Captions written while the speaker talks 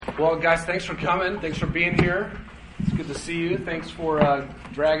Well, guys, thanks for coming. Thanks for being here. It's good to see you. Thanks for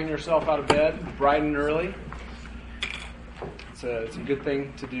dragging yourself out of bed bright and early. It's a good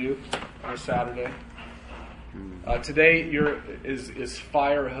thing to do on a Saturday. Today is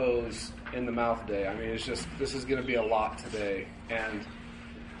fire hose in the mouth day. I mean, this is going to be a lot today, and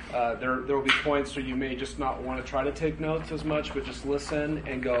there will be points where you may just not want to try to take notes as much, but just listen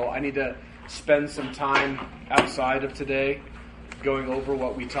and go, I need to spend some time outside of today going over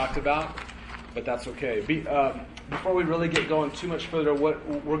what we talked about, but that's okay. Before we really get going too much further, we're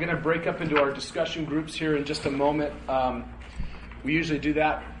going to break up into our discussion groups here in just a moment. We usually do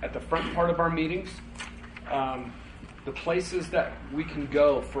that at the front part of our meetings. The places that we can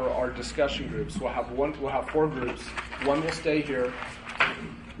go for our discussion groups, we'll have 4 groups. One will stay here.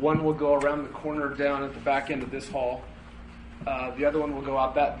 One will go around the corner down at the back end of this hall. The other one will go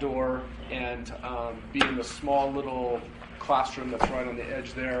out that door and be in the small little classroom that's right on the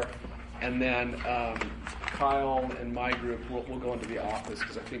edge there. And then Kyle and my group will go into the office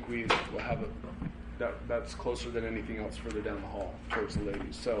because I think we will have that's closer than anything else further down the hall towards the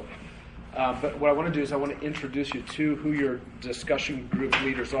ladies. So, but what I want to do is I want to introduce you to who your discussion group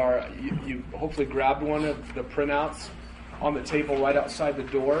leaders are. You hopefully grabbed one of the printouts on the table right outside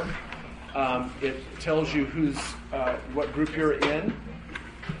the door. It tells you what group you're in.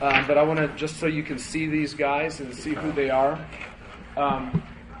 But I want to, just so you can see these guys and see who they are.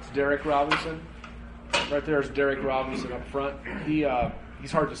 It's Derek Robinson. Right there is Derek Robinson up front.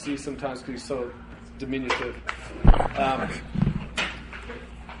 He's hard to see sometimes because he's so diminutive.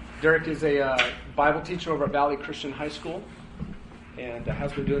 Derek is a Bible teacher over at Valley Christian High School and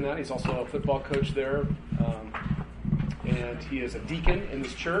has been doing that. He's also a football coach there. And he is a deacon in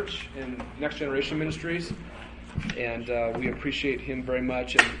this church in Next Generation Ministries. And we appreciate him very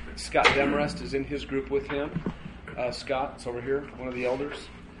much. And Scott Demarest is in his group with him. Scott's over here, one of the elders.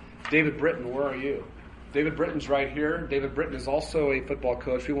 David Britton, where are you? David Britton's right here. David Britton is also a football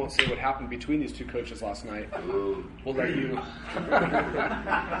coach. We won't say what happened between these two coaches last night. We'll let you.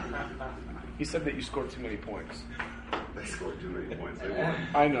 He said that you scored too many points. They scored too many points. They won.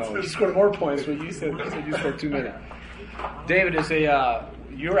 I know. You scored more points, but you said you scored too many. David is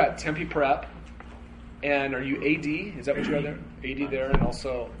you're at Tempe Prep. And are you AD? Is that what you are there? AD there, and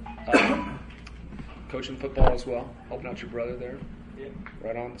also coaching football as well, helping out your brother there. Yeah.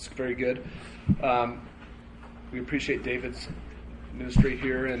 Right on. It's very good. We appreciate David's ministry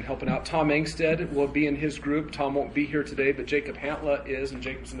here and helping out. Tom Engstead will be in his group. Tom won't be here today, but Jacob Hantla is, and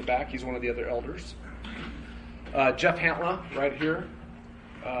Jacob's in the back. He's one of the other elders. Jeff Hantla, right here,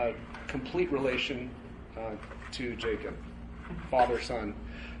 complete relation to Jacob, father, son.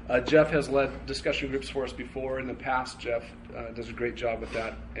 Jeff has led discussion groups for us before in the past. Jeff does a great job with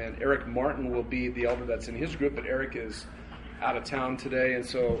that. And Eric Martin will be the elder that's in his group, but Eric is out of town today, and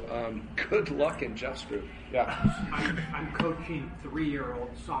so good luck in Jeff's group. Yeah. I'm coaching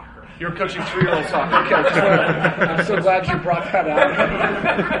 3-year-old soccer. You're coaching 3-year-old soccer. Okay. I'm so glad you brought that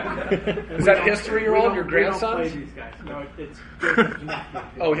out. Is that his 3-year-old, your grandson? We don't play these guys. No, it's Jacob's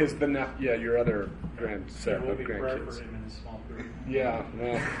nephew. Oh, the nephew. Yeah, your other grandson. We'll be prepared for him in a small group. Yeah,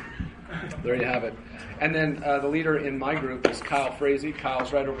 well, there you have it. And then the leader in my group is Kyle Frazee.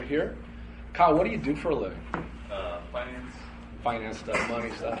 Kyle's right over here. Kyle, what do you do for a living? Finance stuff, money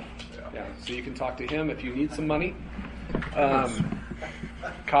stuff. Yeah, so you can talk to him if you need some money.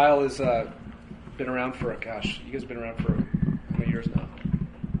 Kyle has been around for, you guys have been around for how many years now?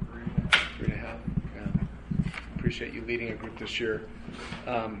 3.5. Yeah. Appreciate you leading a group this year.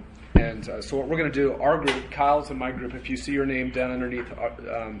 So what we're going to do, our group, Kyle's and my group, if you see your name down underneath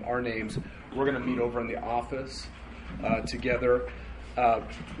our names, we're going to meet over in the office together.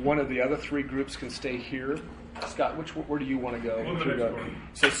 One of the other 3 groups can stay here. Scott, where do you want to go?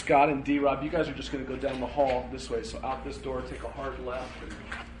 So Scott and D-Rob, you guys are just going to go down the hall this way. So out this door, take a hard left.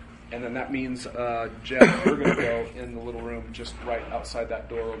 And then that means, Jeff, you're going to go in the little room just right outside that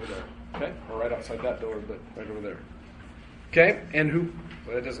door over there. Okay? Or right outside that door, but right over there. Okay? And who?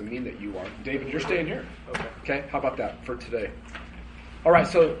 Well, that doesn't mean that you are. David, you're staying here. Okay? How about that for today? All right,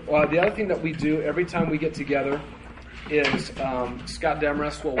 so the other thing that we do every time we get together is Scott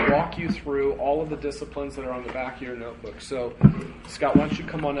Demarest will walk you through all of the disciplines that are on the back of your notebook. So, Scott, why don't you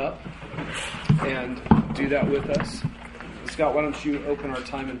come on up and do that with us? Scott, why don't you open our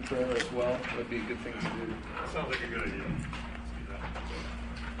time in prayer as well? That would be a good thing to do. That sounds like a good idea.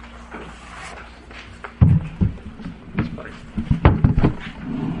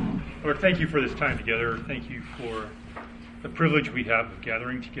 Lord, thank you for this time together. Thank you for the privilege we have of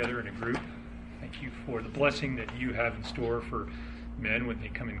gathering together in a group. Thank you for the blessing that you have in store for men when they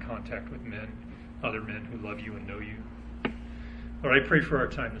come in contact with men, other men who love you and know you. Lord, I pray for our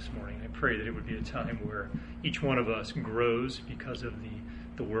time this morning. I pray that it would be a time where each one of us grows because of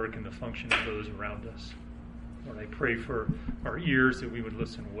the work and the function of those around us. Lord, I pray for our ears that we would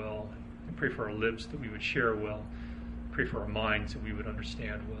listen well. I pray for our lips that we would share well. I pray for our minds that we would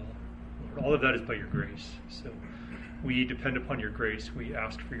understand well. Lord, all of that is by your grace. So we depend upon your grace. We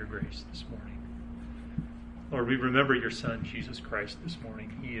ask for your grace this morning. Lord, we remember your Son, Jesus Christ, this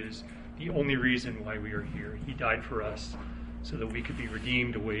morning. He is the only reason why we are here. He died for us so that we could be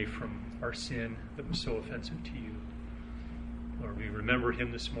redeemed away from our sin that was so offensive to you. Lord, we remember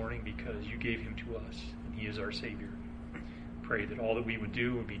him this morning because you gave him to us, and he is our Savior. Pray that all that we would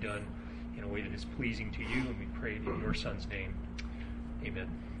do would be done in a way that is pleasing to you, and we pray in your Son's name. Amen.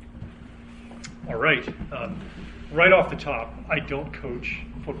 All right. Right off the top, I don't coach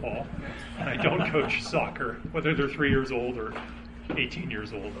football, and I don't coach soccer, whether they're 3 years old or 18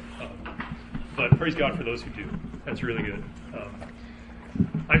 years old. But praise God for those who do. That's really good.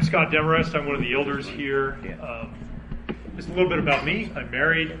 I'm Scott Demarest. I'm one of the elders here. Just a little bit about me. I'm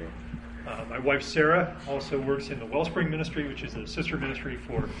married. My wife, Sarah, also works in the Wellspring Ministry, which is a sister ministry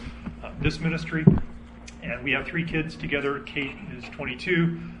for this ministry. And we have 3 kids together. Kate is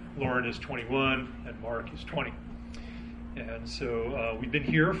 22, Lauren is 21, and Mark is 20. And so we've been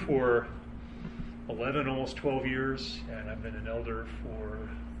here for 11, almost 12 years, and I've been an elder for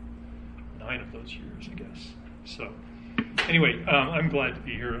 9 of those years, I guess. So anyway, I'm glad to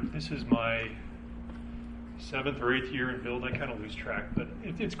be here. This is my 7th or 8th year in Build. I kind of lose track, but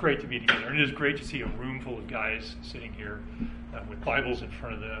it's great to be together. And it is great to see a room full of guys sitting here with Bibles in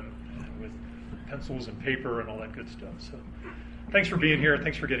front of them, and with pencils and paper and all that good stuff. So thanks for being here.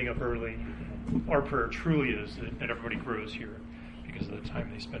 Thanks for getting up early. Our prayer truly is that everybody grows here because of the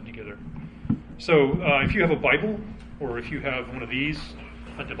time they spend together. So if you have a Bible, or if you have one of these,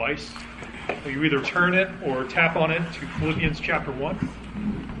 a device, you either turn it or tap on it to Philippians chapter 1.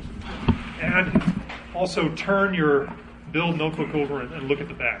 And also turn your Build notebook over and look at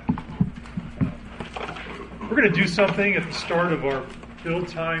the back. We're going to do something at the start of our Build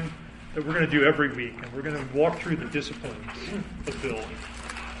time that we're going to do every week, and we're going to walk through the disciplines of Build.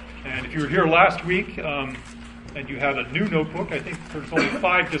 And if you were here last week and you have a new notebook, I think there's only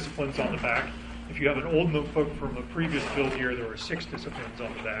 5 disciplines on the back. If you have an old notebook from a previous Build year, there were 6 disciplines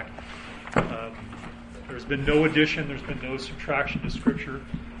on the back. There's been no addition, there's been no subtraction to Scripture.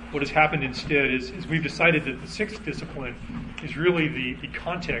 What has happened instead is we've decided that the 6th discipline is really the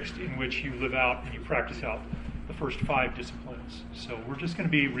context in which you live out and you practice out the first 5 disciplines. So we're just going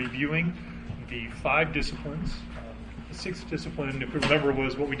to be reviewing the 5 disciplines. The 6th discipline, if we remember,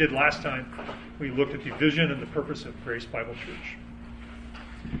 was what we did last time. We looked at the vision and the purpose of Grace Bible Church.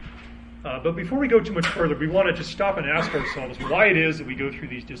 But before we go too much further, we want to just stop and ask ourselves why it is that we go through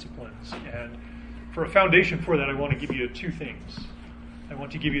these disciplines. And for a foundation for that, I want to give you 2 things. I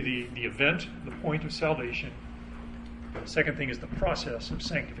want to give you the event, the point of salvation. The second thing is the process of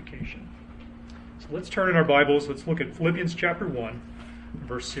sanctification. So let's turn in our Bibles. Let's look at Philippians chapter 1,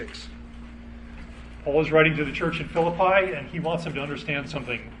 verse 6. Paul is writing to the church in Philippi, and he wants them to understand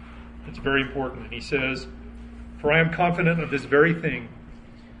something that's very important. And he says, "For I am confident of this very thing,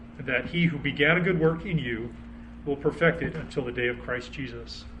 that he who began a good work in you will perfect it until the day of Christ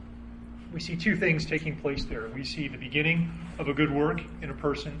Jesus." We see 2 things taking place there. We see the beginning of a good work in a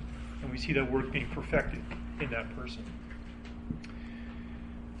person, and we see that work being perfected in that person.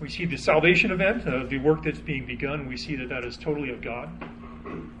 We see the salvation event, the work that's being begun. We see that is totally of God.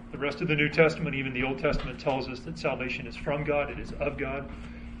 The rest of the New Testament, even the Old Testament, tells us that salvation is from God, it is of God,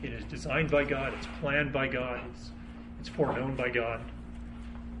 it is designed by God, it's planned by God, it's foreknown by God,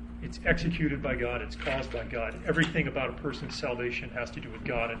 it's executed by God, it's caused by God. Everything about a person's salvation has to do with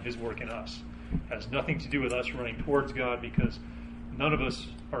God and his work in us. It has nothing to do with us running towards God, because none of us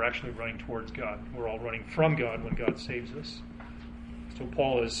are actually running towards God. We're all running from God when God saves us. So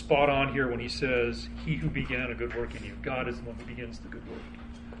Paul is spot on here when he says, "He who began a good work in you." God is the one who begins the good work.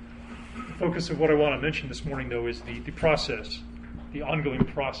 The focus of what I want to mention this morning, though, is the process, the ongoing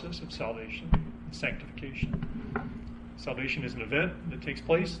process of salvation, sanctification. Salvation is an event that takes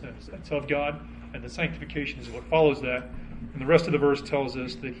place, that's of God, and the sanctification is what follows that. And the rest of the verse tells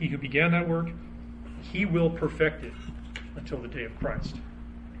us that he who began that work, he will perfect it until the day of Christ.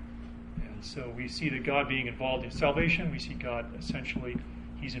 And so we see that God being involved in salvation, we see God essentially,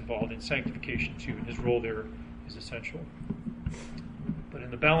 he's involved in sanctification too, and his role there is essential. But in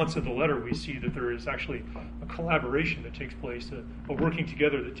the balance of the letter, we see that there is actually a collaboration that takes place, a working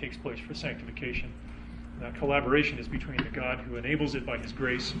together that takes place for sanctification. And that collaboration is between the God who enables it by his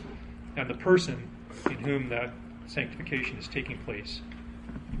grace and the person in whom that sanctification is taking place.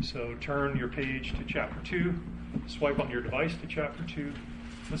 So turn your page to chapter 2, swipe on your device to chapter 2.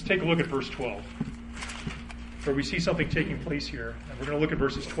 Let's take a look at verse 12, where we see something taking place here. And we're going to look at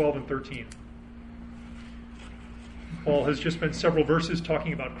verses 12 and 13. Paul has just spent several verses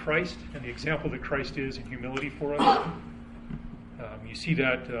talking about Christ and the example that Christ is in humility for us. You see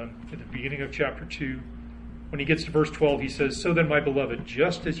that at the beginning of chapter 2. When he gets to verse 12, he says, "So then, my beloved,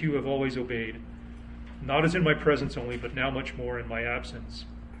 just as you have always obeyed, not as in my presence only, but now much more in my absence."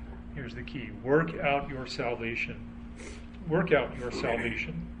 Here's the key. Work out your salvation. Work out your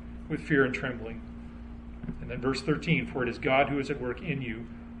salvation with fear and trembling. And then verse 13, "For it is God who is at work in you,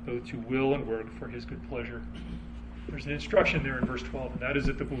 both to will and work for his good pleasure." There's an instruction there in verse 12, and that is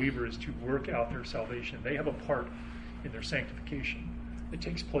that the believer is to work out their salvation. They have a part in their sanctification that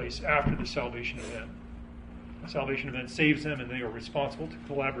takes place after the salvation event. The salvation event saves them, and they are responsible to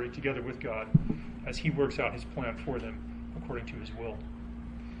collaborate together with God as he works out his plan for them according to his will.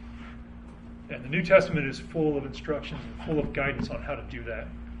 And the New Testament is full of instructions and full of guidance on how to do that.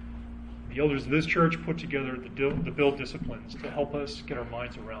 The elders of this church put together the build disciplines to help us get our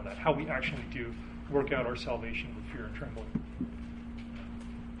minds around that, how we actually do work out our salvation with fear and trembling.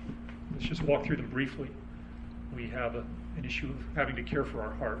 Let's just walk through them briefly. We have an issue of having to care for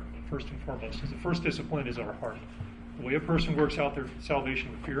our heart, first and foremost. The first discipline is our heart. The way a person works out their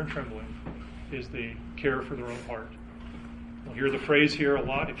salvation with fear and trembling is they care for their own heart. You'll hear the phrase here a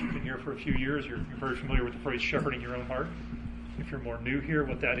lot. If you've been here for a few years, you're very familiar with the phrase shepherding your own heart. If you're more new here,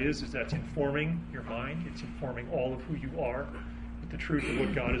 what that is that's informing your mind. It's informing all of who you are with the truth of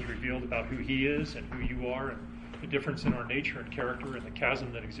what God has revealed about who he is and who you are, and the difference in our nature and character and the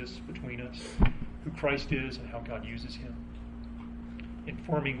chasm that exists between us, who Christ is and how God uses him.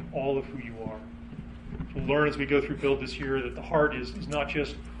 Informing all of who you are. We'll learn as we go through Build this year that the heart is not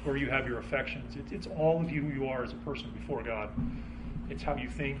just where you have your affections. It's all of you who you are as a person before God. It's how you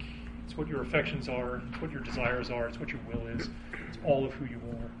think. It's what your affections are. It's what your desires are. It's what your will is. It's all of who you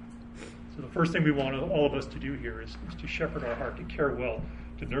are. So the first thing we want all of us to do here is to shepherd our heart, to care well,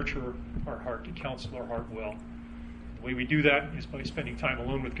 to nurture our heart, to counsel our heart well. The way we do that is by spending time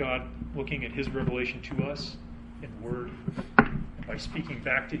alone with God, looking at his revelation to us in the Word, and by speaking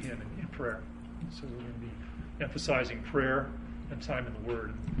back to him in prayer. So we're going to be emphasizing prayer and time in the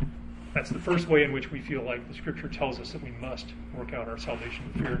Word. That's the first way in which we feel like the Scripture tells us that we must work out our salvation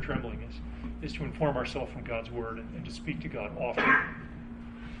with fear and trembling is to inform ourselves from God's Word and to speak to God often.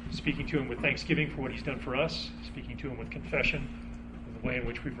 Speaking to him with thanksgiving for what he's done for us, speaking to him with confession of the way in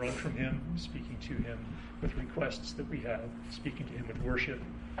which we've run from him, speaking to him with requests that we have, speaking to him with worship.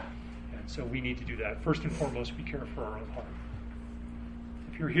 And so we need to do that. First and foremost, we care for our own heart.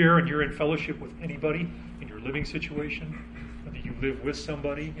 If you're here and you're in fellowship with anybody in your living situation, whether you live with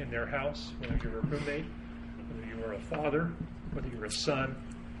somebody in their house, whether you're a roommate, whether you are a father, whether you're a son,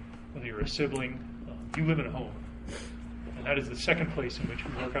 whether you're a sibling, you live in a home. And that is the second place in which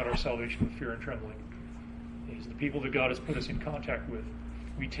we work out our salvation with fear and trembling, is the people that God has put us in contact with.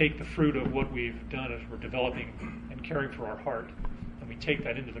 We take the fruit of what we've done as we're developing and caring for our heart, and we take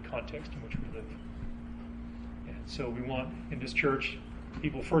that into the context in which we live. And so we want, in this church,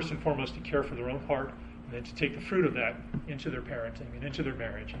 people first and foremost to care for their own heart, and then to take the fruit of that into their parenting and into their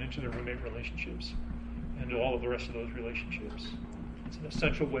marriage and into their roommate relationships and into all of the rest of those relationships. It's an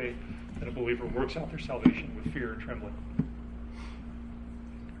essential way that a believer works out their salvation with fear and trembling.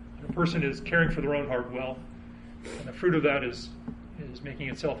 When a person is caring for their own heart well, and the fruit of that is making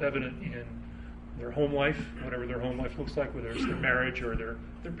itself evident in their home life, whatever their home life looks like, whether it's their marriage or their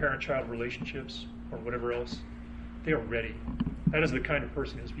parent-child relationships or whatever else, they are ready. That is the kind of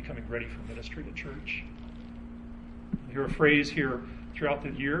person who is becoming ready for ministry at church. You hear a phrase here throughout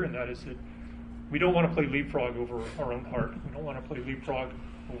the year, and that is that we don't want to play leapfrog over our own heart. We don't want to play leapfrog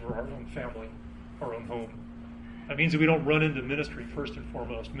over our own family, our own home. That means that we don't run into ministry first and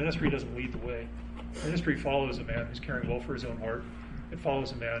foremost. Ministry doesn't lead the way. Ministry follows a man who's caring well for his own heart. It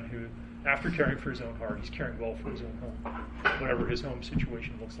follows a man who, after caring for his own heart, he's caring well for his own home, whatever his home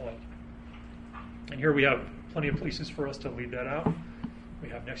situation looks like. And here we have plenty of places for us to lead that out. We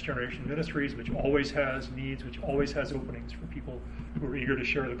have Next Generation Ministries, which always has needs, which always has openings for people who are eager to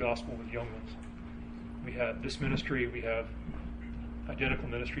share the gospel with young ones. We have this ministry, we have Identical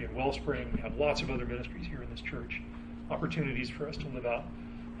Ministry in Wellspring, we have lots of other ministries here in this church. Opportunities for us to live out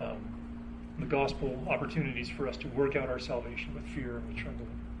the gospel, opportunities for us to work out our salvation with fear and with trembling.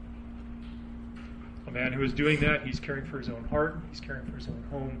 A man who is doing that, he's caring for his own heart, he's caring for his own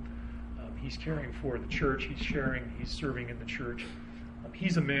home, he's caring for the church, he's serving in the church.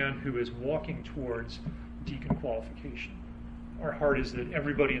 He's a man who is walking towards deacon qualification. Our heart is that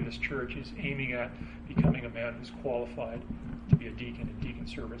everybody in this church is aiming at becoming a man who's qualified to be a deacon in deacon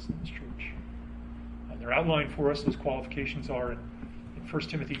service in this church. They're outlined for us. Those qualifications are in 1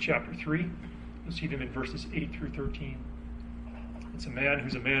 Timothy chapter 3. You'll see them in verses 8 through 13. It's a man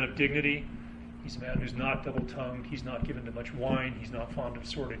who's a man of dignity. He's a man who's not double-tongued. He's not given to much wine. He's not fond of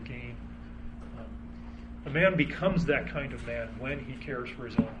sordid gain. A man becomes that kind of man when he cares for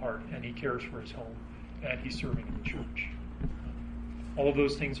his own heart and he cares for his home and he's serving in the church. All of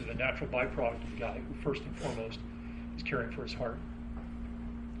those things are the natural byproduct of a guy who first and foremost is caring for his heart.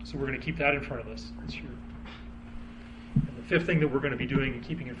 So we're going to keep that in front of us this year. And the fifth thing that we're going to be doing and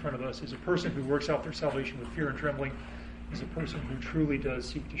keeping in front of us is a person who works out their salvation with fear and trembling is a person who truly does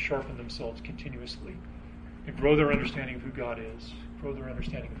seek to sharpen themselves continuously and grow their understanding of who God is, grow their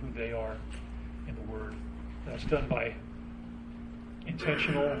understanding of who they are in the Word. That's done by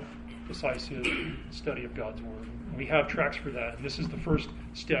intentional, decisive study of God's Word. And we have tracks for that, and this is the first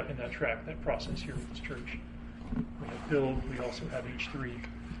step in that track, that process here at this church. We have Build, we also have H3,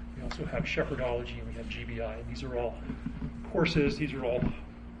 we also have Shepherdology, and we have GBI. And these are all courses, these are all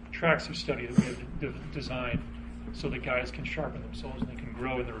tracks of study that we have designed so that guys can sharpen themselves and they can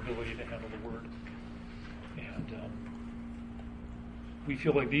grow in their ability to handle the Word. And we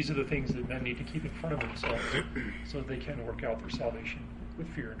feel like these are the things that men need to keep in front of themselves so that they can work out their salvation with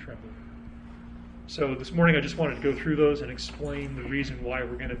fear and trembling. So this morning I just wanted to go through those and explain the reason why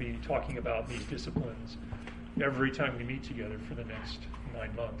we're going to be talking about these disciplines every time we meet together for the next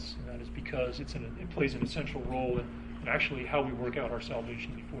 9 months. And that is because it plays an essential role in actually how we work out our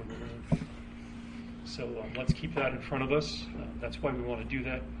salvation before the Lord. So let's keep that in front of us. That's why we want to do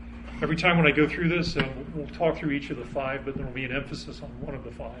that. Every time when I go through this, we'll talk through each of the 5, but there will be an emphasis on one of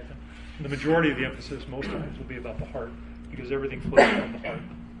the 5. And the majority of the emphasis most times will be about the heart, because everything flows from the heart.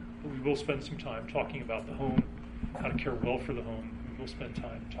 But we will spend some time talking about the home, how to care well for the home. We will spend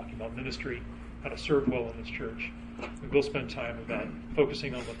time talking about ministry, how to serve well in this church. We will spend time about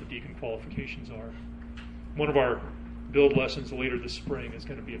focusing on what the deacon qualifications are. One of our build lessons later this spring is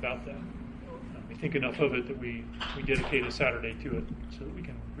going to be about that. We think enough of it that we dedicate a Saturday to it so that we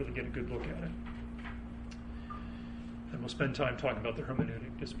can really get a good look at it. And we'll spend time talking about the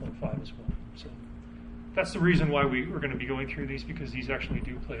hermeneutic, Discipline 5 as well. So that's the reason why we're going to be going through these, because these actually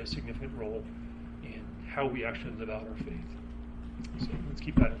do play a significant role in how we actually live out our faith. So let's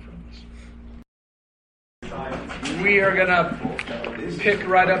keep that in front of us. We are going to pick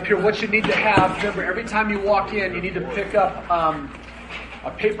right up here what you need to have. Remember, every time you walk in, you need to pick up a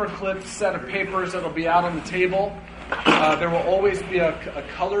paper-clipped set of papers that will be out on the table. There will always be a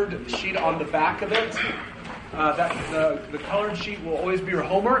colored sheet on the back of it. The colored sheet will always be your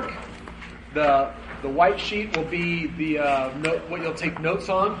homework. The white sheet will be the what you'll take notes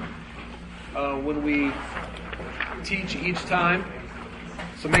on when we teach each time.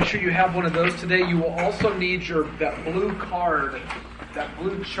 So make sure you have one of those today. You will also need that blue card, that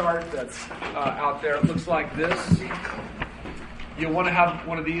blue chart that's out there. It looks like this. You'll want to have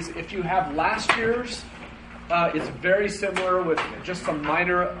one of these. If you have last year's, it's very similar with just some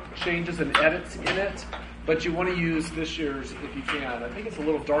minor changes and edits in it. But you want to use this year's if you can. I think it's a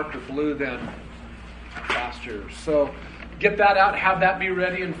little darker blue than last year's. So get that out. Have that be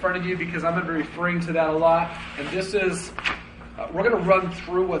ready in front of you, because I'm going to be referring to that a lot. And this is, we're going to run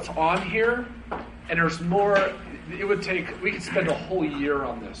through what's on here. And there's more. We could spend a whole year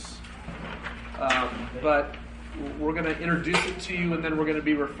on this. But we're going to introduce it to you, and then we're going to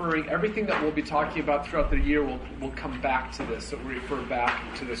be referring everything that we'll be talking about throughout the year. We'll come back to this. So we'll refer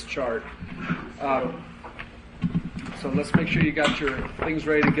back to this chart. So let's make sure you got your things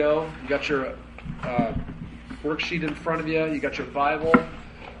ready to go. You got your worksheet in front of you. You got your Bible.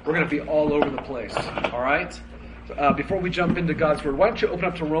 We're going to be all over the place. All right? Before we jump into God's Word, why don't you open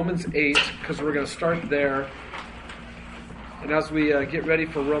up to Romans 8, because we're going to start there. And as we get ready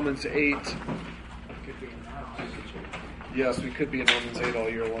for Romans 8, yes, we could be in Romans 8 all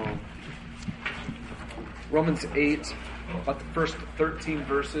year long. Romans 8, about the first 13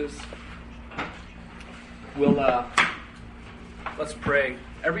 verses. Let's pray.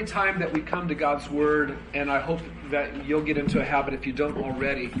 Every time that we come to God's Word, and I hope that you'll get into a habit if you don't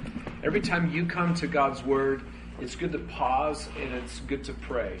already, every time you come to God's Word, it's good to pause and it's good to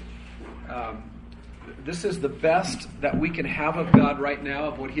pray. This is the best that we can have of God right now,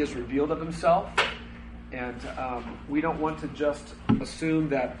 of what He has revealed of Himself. And we don't want to just assume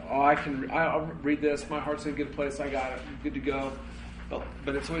that, I'll read this, my heart's in a good place, I got it, I'm good to go.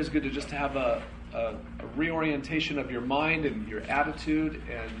 But it's always good to just have a reorientation of your mind and your attitude,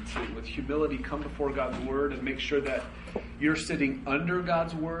 and to, with humility, come before God's Word and make sure that you're sitting under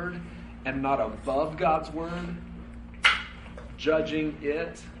God's Word and not above God's Word, judging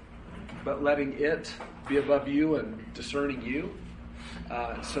it, but letting it be above you and discerning you.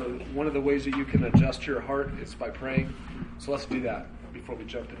 So one of the ways that you can adjust your heart is by praying. So let's do that before we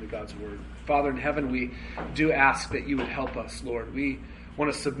jump into God's Word. Father in heaven, we do ask that you would help us, Lord. We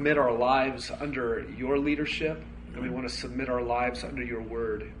want to submit our lives under your leadership, and we want to submit our lives under your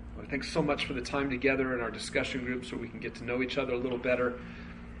Word. Lord, thanks so much for the time together in our discussion groups where we can get to know each other a little better.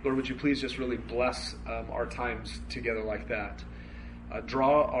 Lord, would you please just really bless our times together like that.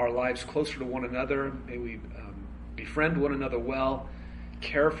 Draw our lives closer to one another. May we befriend one another well,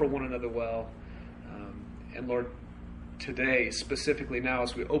 care for one another well. And Lord, today, specifically now,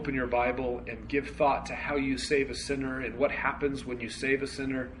 as we open your Bible and give thought to how you save a sinner and what happens when you save a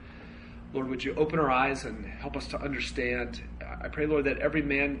sinner, Lord, would you open our eyes and help us to understand? I pray, Lord, that every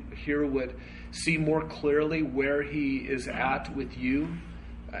man here would see more clearly where he is at with you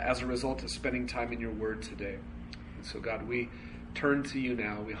as a result of spending time in your word today. And so, God, we turn to you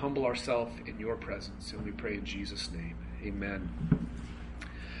now. We humble ourselves in your presence, and we pray in Jesus' name. Amen.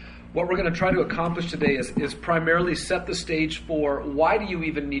 What we're going to try to accomplish today is primarily set the stage for why do you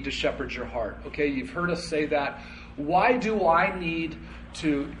even need to shepherd your heart? Okay, you've heard us say that. Why do I need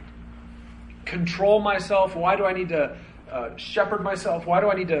to control myself? Why do I need to shepherd myself? Why do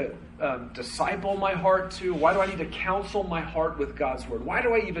I need to disciple my heart to? Why do I need to counsel my heart with God's Word? Why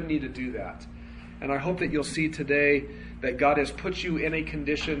do I even need to do that? And I hope that you'll see today that God has put you in a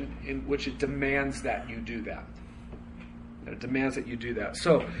condition in which it demands that you do that. It demands that you do that.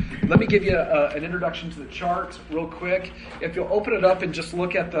 So let me give you an introduction to the chart real quick. If you'll open it up and just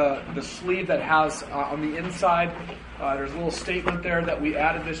look at the sleeve that has on the inside, there's a little statement there that we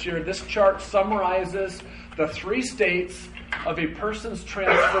added this year. This chart summarizes the 3 states of a person's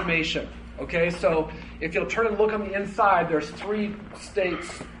transformation. Okay, so if you'll turn and look on the inside, there's 3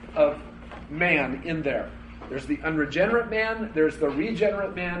 states of man in there. There's the unregenerate man, there's the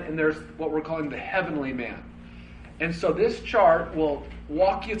regenerate man, and there's what we're calling the heavenly man. And so this chart will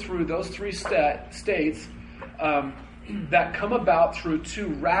walk you through those 3 states that come about through 2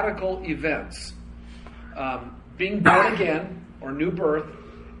 radical events. Being born again, or new birth,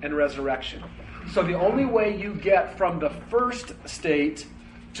 and resurrection. So the only way you get from the first state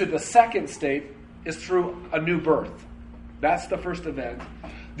to the second state is through a new birth. That's the first event.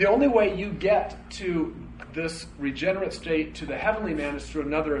 The only way you get to this regenerate state, to the heavenly man, is through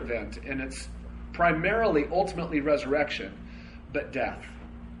another event. And it's primarily, ultimately, resurrection, but death.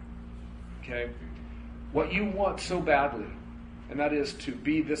 Okay? What you want so badly, and that is to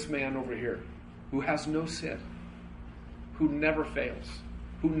be this man over here, who has no sin, who never fails,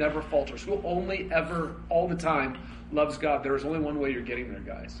 who never falters, who only ever, all the time, loves God. There is only one way you're getting there,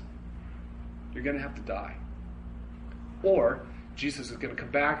 guys. You're going to have to die. Or Jesus is going to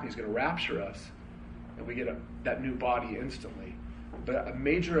come back and he's going to rapture us, and we get that new body instantly. But a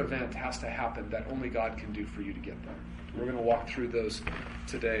major event has to happen that only God can do for you to get there. We're going to walk through those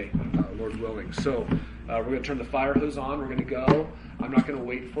today, Lord willing. So we're going to turn the fire hose on. We're going to go. I'm not going to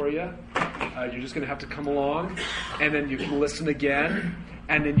wait for you. You're just going to have to come along, and then you can listen again,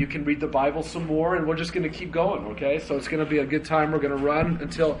 and then you can read the Bible some more, and we're just going to keep going, okay? So it's going to be a good time. We're going to run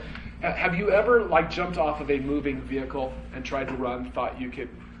until... Have you ever jumped off of a moving vehicle and tried to run, thought you could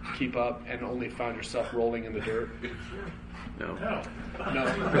keep up, and only found yourself rolling in the dirt? No.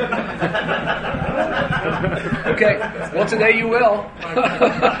 Okay. Well, today you will.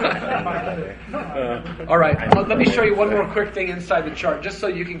 All right. Let me show you one more quick thing inside the chart, just so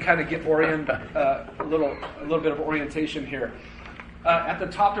you can kind of get a little bit of orientation here. At the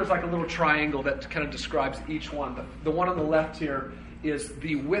top, there's like a little triangle that kind of describes each one. The one on the left here is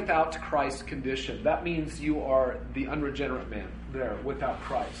the without Christ condition. That means you are the unregenerate man there, without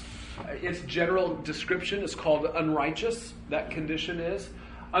Christ. Its general description is called unrighteous, that condition is.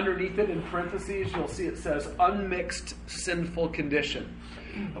 Underneath it, in parentheses, you'll see it says unmixed sinful condition.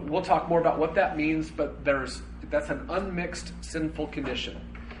 We'll talk more about what that means, but that's an unmixed sinful condition.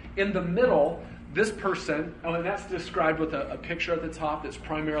 In the middle, this person, and that's described with a picture at the top that's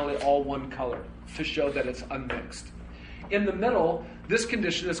primarily all one color to show that it's unmixed. In the middle, this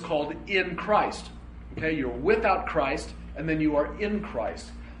condition is called in Christ. Okay, you're without Christ, and then you are in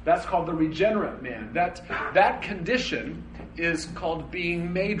Christ. That's called the regenerate man. That condition is called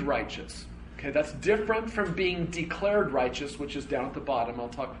being made righteous. Okay, that's different from being declared righteous, which is down at the bottom. I'll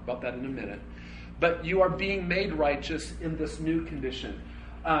talk about that in a minute. But you are being made righteous in this new condition.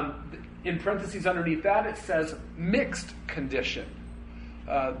 In parentheses underneath that, it says mixed condition.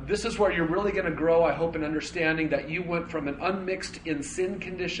 This is where you're really going to grow, I hope, in understanding that you went from an unmixed in sin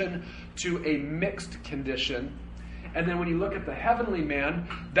condition to a mixed condition. And then when you look at the heavenly man,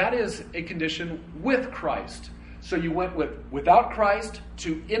 that is a condition with Christ. So you went without Christ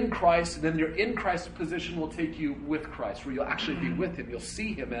to in Christ, and then your in Christ position will take you with Christ, where you'll actually be with him. You'll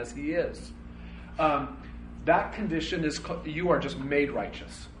see him as he is. That condition is, you are just made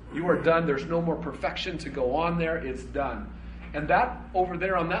righteous. You are done. There's no more perfection to go on there. It's done. And that over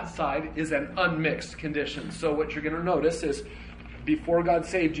there on that side is an unmixed condition. So what you're going to notice is before God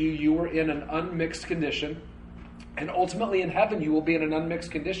saved you, you were in an unmixed condition. And ultimately in heaven, you will be in an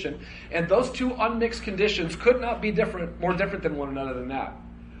unmixed condition. And those two unmixed conditions could not be more different than one another than that.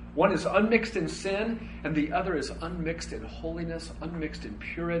 One is unmixed in sin, and the other is unmixed in holiness, unmixed in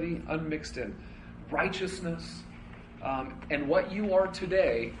purity, unmixed in righteousness. And what you are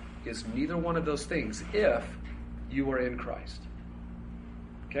today is neither one of those things if you are in Christ.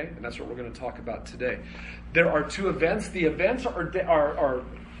 Okay? And that's what we're going to talk about today. There are two events. The events are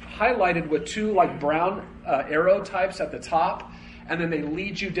highlighted with two like brown arrow types at the top, and then they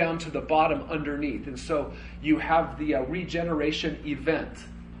lead you down to the bottom underneath. And so you have the regeneration event,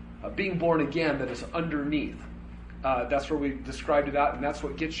 being born again, that is underneath. That's where we described it out, and that's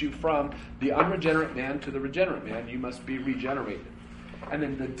what gets you from the unregenerate man to the regenerate man. You must be regenerated. And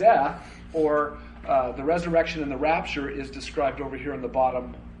then the death, or the resurrection and the rapture, is described over here on the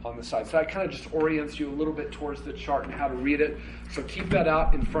bottom on the side. So that kind of just orients you a little bit towards the chart and how to read it. So keep that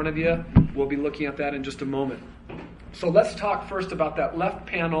out in front of you. We'll be looking at that in just a moment. So let's talk first about that left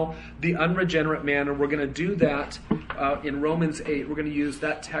panel, the unregenerate man, and we're going to do that in Romans 8. We're going to use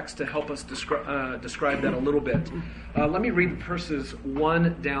that text to help us describe that a little bit. Let me read verses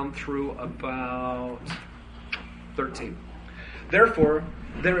 1 down through about 13. Therefore,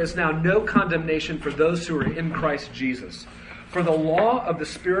 there is now no condemnation for those who are in Christ Jesus. For the law of the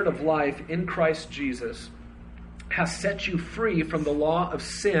Spirit of life in Christ Jesus has set you free from the law of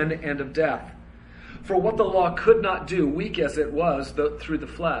sin and of death. For what the law could not do, weak as it was through the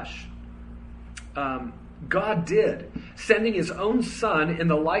flesh, God did, sending his own Son in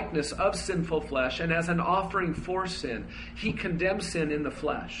the likeness of sinful flesh, and as an offering for sin, he condemned sin in the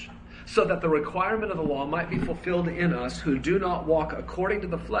flesh, so that the requirement of the law might be fulfilled in us who do not walk according to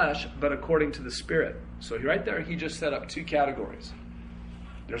the flesh, but according to the Spirit. So right there, he just set up two categories.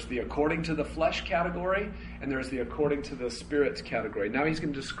 There's the according to the flesh category, and there's the according to the Spirit category. Now he's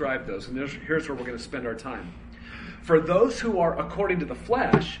going to describe those, and here's where we're going to spend our time. For those who are according to the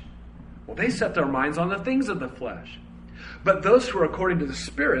flesh, well, they set their minds on the things of the flesh. But those who are according to the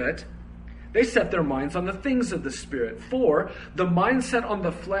Spirit, they set their minds on the things of the Spirit. For the mindset on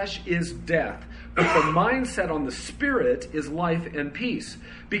the flesh is death, but the mindset on the Spirit is life and peace.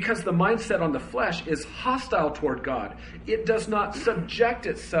 Because the mindset on the flesh is hostile toward God. It does not subject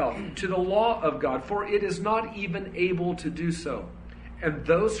itself to the law of God, for it is not even able to do so. And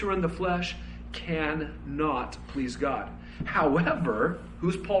those who are in the flesh cannot please God. However,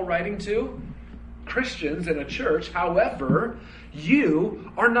 who's Paul writing to? Christians in a church. However,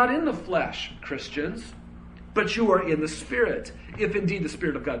 you are not in the flesh, Christians, but you are in the Spirit, if indeed the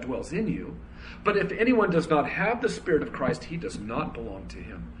Spirit of God dwells in you. But if anyone does not have the Spirit of Christ, he does not belong to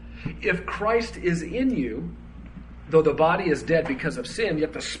him. If Christ is in you, though the body is dead because of sin,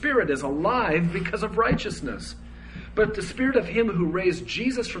 yet the Spirit is alive because of righteousness. But if the Spirit of him who raised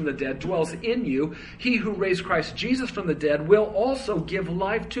Jesus from the dead dwells in you, he who raised Christ Jesus from the dead will also give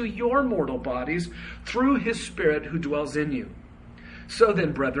life to your mortal bodies through his Spirit who dwells in you. So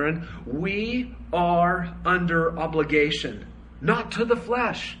then, brethren, we are under obligation, not to the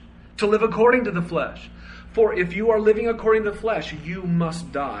flesh, to live according to the flesh. For if you are living according to the flesh, you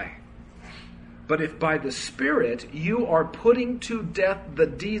must die. But if by the Spirit you are putting to death the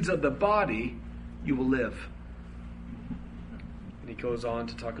deeds of the body, you will live. And he goes on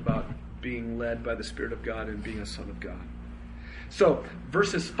to talk about being led by the Spirit of God and being a son of God. So,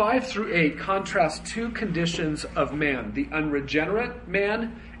 verses 5 through 8 contrast two conditions of man, the unregenerate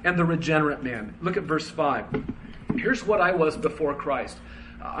man and the regenerate man. Look at verse 5. Here's what I was before Christ.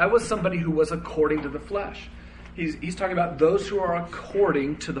 I was somebody who was according to the flesh. He's talking about those who are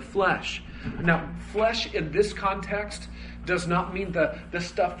according to the flesh. Now, flesh in this context does not mean the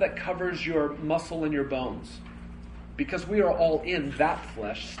stuff that covers your muscle and your bones, because we are all in that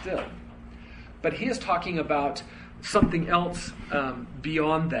flesh still. But he is talking about something else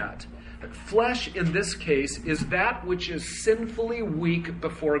beyond that. Flesh in this case is that which is sinfully weak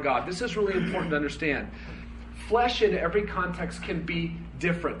before God. This is really important to understand. Flesh in every context can be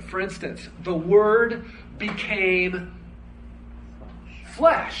different. For instance, the Word became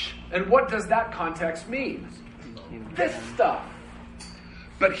flesh. And what does that context mean? This stuff.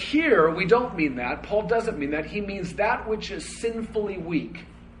 But here, we don't mean that. Paul doesn't mean that. He means that which is sinfully weak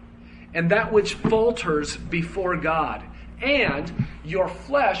and that which falters before God. And your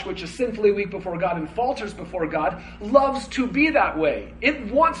flesh, which is sinfully weak before God and falters before God, loves to be that way.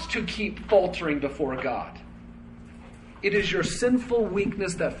 It wants to keep faltering before God. It is your sinful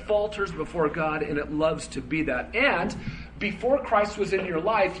weakness that falters before God, and it loves to be that. And before Christ was in your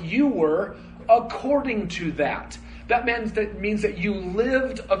life, you were according to that. That means that you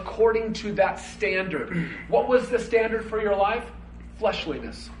lived according to that standard. What was the standard for your life?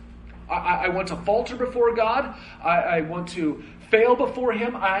 Fleshliness. I want to falter before God. I want to fail before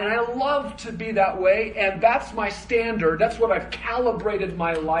Him. And I love to be that way. And that's my standard. That's what I've calibrated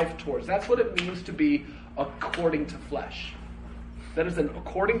my life towards. That's what it means to be according to flesh. That is an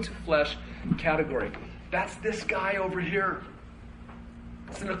according to flesh category. That's this guy over here.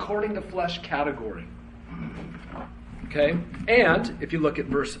 It's an according to flesh category. Okay? And if you look at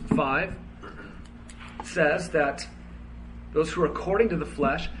verse 5, it says that those who are according to the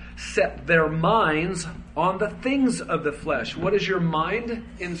flesh set their minds on the things of the flesh. What is your mind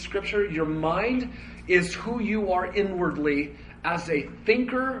in Scripture? Your mind is who you are inwardly as a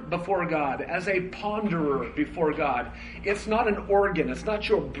thinker before God, as a ponderer before God. It's not an organ. It's not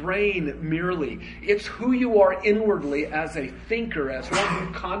your brain merely. It's who you are inwardly as a thinker, as one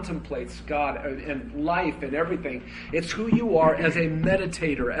who contemplates God and life and everything. It's who you are as a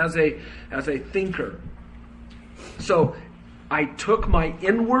meditator, as a thinker. So I took my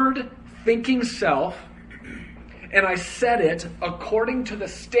inward thinking self and I set it according to the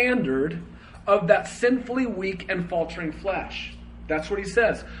standard of that sinfully weak and faltering flesh. That's what he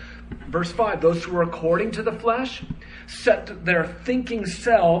says. Verse 5, those who are according to the flesh set their thinking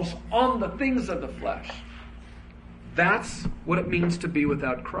selves on the things of the flesh. That's what it means to be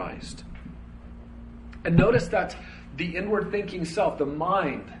without Christ. And notice that the inward thinking self, the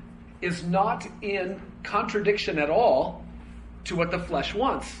mind, is not in contradiction at all to what the flesh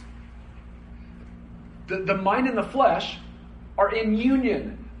wants. The mind and the flesh are in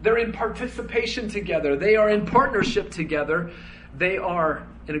union. They're in participation together. They are in partnership together. They are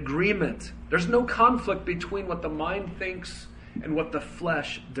in agreement. There's no conflict between what the mind thinks and what the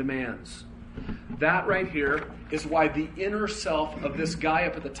flesh demands. That right here is why the inner self of this guy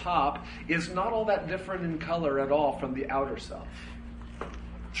up at the top is not all that different in color at all from the outer self.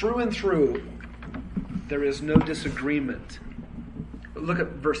 Through and through, there is no disagreement. Look at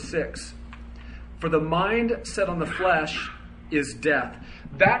verse 6. For the mind set on the flesh is death.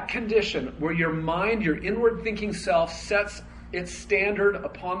 That condition where your mind, your inward thinking self, sets its standard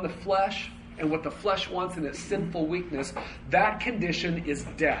upon the flesh and what the flesh wants in its sinful weakness, that condition is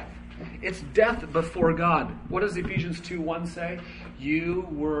death. It's death before God. What does Ephesians 2:1 say? You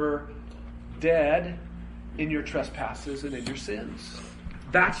were dead in your trespasses and in your sins.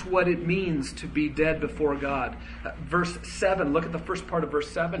 That's what it means to be dead before God. Verse 7, look at the first part of verse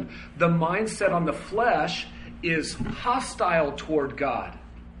 7. The mindset on the flesh is hostile toward God.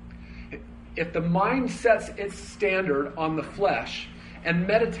 If the mind sets its standard on the flesh and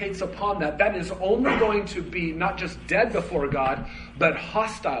meditates upon that, that is only going to be not just dead before God, but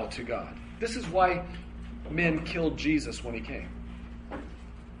hostile to God. This is why men killed Jesus when he came.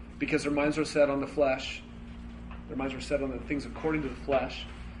 Because their minds were set on the flesh. Their minds were set on the things according to the flesh.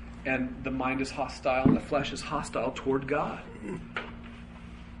 And the mind is hostile and the flesh is hostile toward God.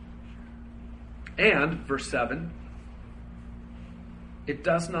 And, verse 7, it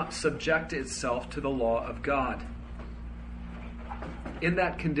does not subject itself to the law of God. In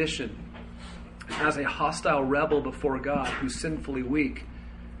that condition, as a hostile rebel before God who's sinfully weak,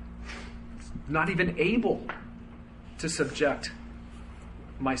 not even able to subject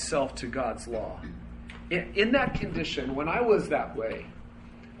myself to God's law. In that condition, when I was that way,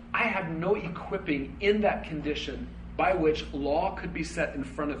 I had no equipping in that condition by which law could be set in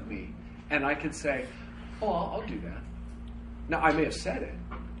front of me. And I could say, oh, I'll do that. Now, I may have said it,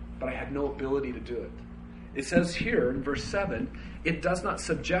 but I had no ability to do it. It says here in verse 7, it does not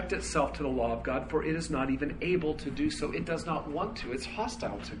subject itself to the law of God, for it is not even able to do so. It does not want to. It's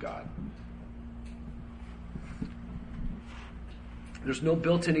hostile to God. There's no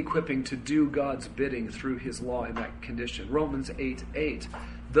built-in equipping to do God's bidding through his law in that condition. Romans 8:8.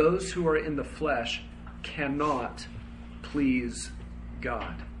 Those who are in the flesh cannot please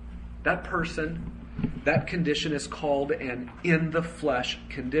God. That person, that condition is called an in the flesh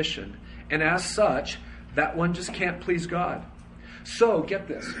condition. And as such, that one just can't please God. So, get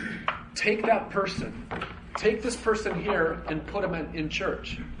this. Take that person. Take this person here and put them in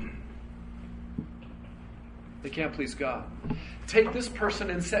church. They can't please God. Take this person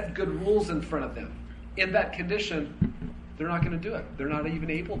and set good rules in front of them. In that condition, they're not going to do it. They're not even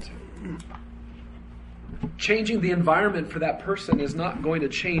able to. Changing the environment for that person is not going to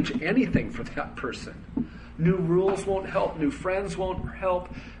change anything for that person. New rules won't help. New friends won't help.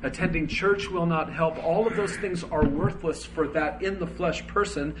 Attending church will not help. All of those things are worthless for that in the flesh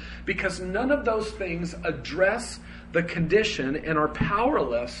person because none of those things address the condition and are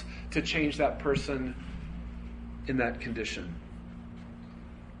powerless to change that person in that condition.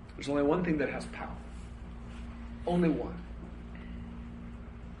 There's only one thing that has power. Only one.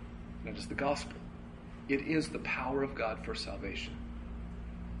 That is the gospel. It is the power of God for salvation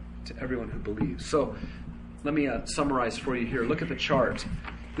to everyone who believes. So let me summarize for you here. Look at the chart.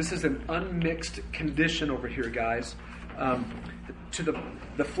 This is an unmixed condition over here, guys. To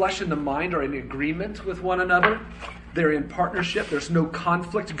the flesh and the mind are in agreement with one another. They're in partnership. There's no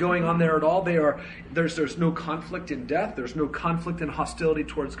conflict going on there at all. There's no conflict in death. There's no conflict in hostility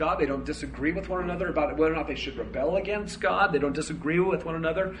towards God. They don't disagree with one another about whether or not they should rebel against God. They don't disagree with one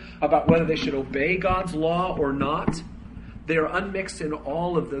another about whether they should obey God's law or not. They are unmixed in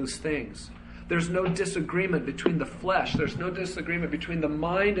all of those things. There's no disagreement between the flesh. There's no disagreement between the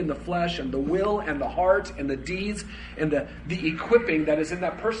mind and the flesh and the will and the heart and the deeds and the equipping that is in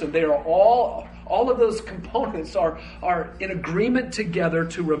that person. They are all of those components are in agreement together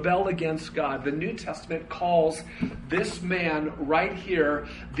to rebel against God. The New Testament calls this man right here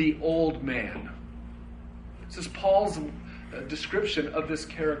the old man. This is Paul's description of this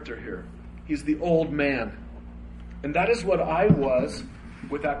character here. He's the old man. And that is what I was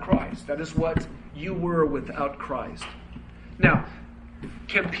without Christ. That is what you were without Christ. Now,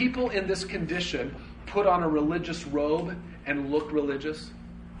 can people in this condition put on a religious robe and look religious?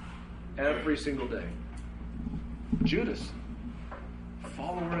 Every single day. Judas, a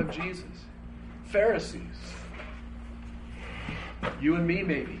follower of Jesus. Pharisees. You and me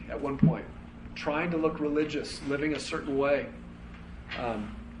maybe at one point. Trying to look religious, living a certain way.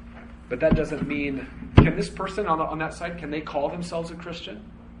 But that doesn't mean, can this person on that side, can they call themselves a Christian?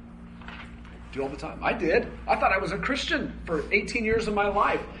 Do all the time. I did. I thought I was a Christian for 18 years of my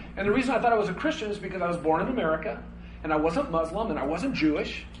life. And the reason I thought I was a Christian is because I was born in America, and I wasn't Muslim, and I wasn't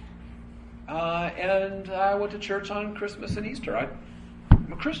Jewish. And I went to church on Christmas and Easter.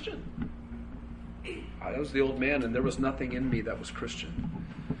 I'm a Christian. I was the old man, and there was nothing in me that was Christian.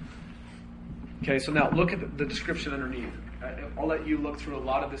 Okay, so now look at the description underneath. I'll let you look through a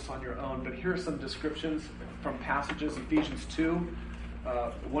lot of this on your own, but here are some descriptions from passages. Ephesians 2,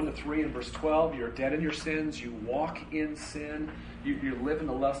 1 to 3 and verse 12. You're dead in your sins. You walk in sin. You live in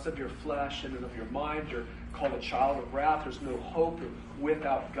the lust of your flesh and of your mind. You're called a child of wrath. There's no hope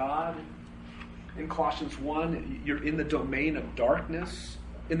without God. In Colossians 1, you're in the domain of darkness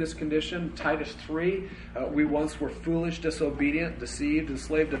in this condition. Titus 3, we once were foolish, disobedient, deceived,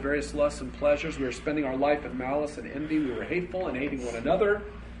 enslaved to various lusts and pleasures. We were spending our life in malice and envy. We were hateful and hating one another.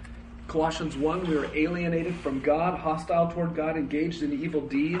 Colossians 1, we were alienated from God, hostile toward God, engaged in evil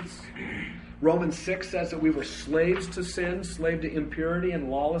deeds. Romans 6 says that we were slaves to sin, slave to impurity and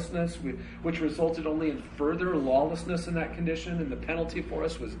lawlessness, which resulted only in further lawlessness in that condition, and the penalty for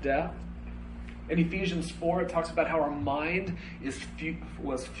us was death. In Ephesians 4, it talks about how our mind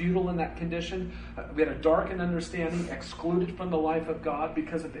was futile in that condition. We had a darkened understanding, excluded from the life of God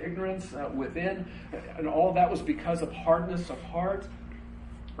because of ignorance within, and all of that was because of hardness of heart.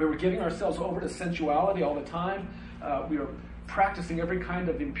 We were giving ourselves over to sensuality all the time. We were practicing every kind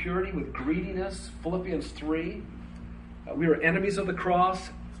of impurity with greediness, Philippians 3. We were enemies of the cross,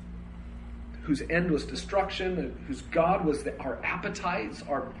 whose end was destruction, whose God was our appetites,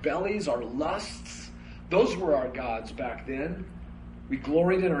 our bellies, our lusts. Those were our gods back then. We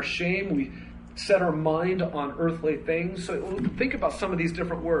gloried in our shame. We set our mind on earthly things. So think about some of these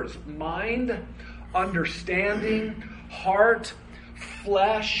different words. Mind, understanding, heart,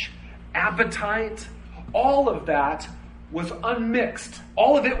 flesh, appetite. All of that was unmixed.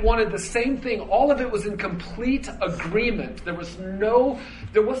 All of it wanted the same thing. All of it was in complete agreement. There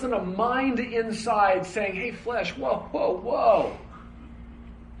wasn't a mind inside saying, hey, flesh, whoa, whoa, whoa.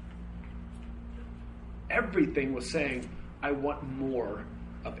 Everything was saying, I want more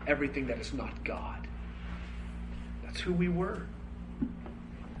of everything that is not God. That's who we were.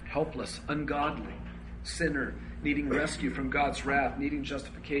 Helpless, ungodly, sinner, needing rescue from God's wrath, needing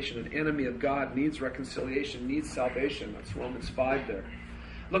justification, an enemy of God, needs reconciliation, needs salvation. That's Romans 5 there.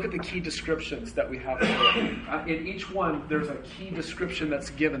 Look at the key descriptions that we have there. In each one, there's a key description that's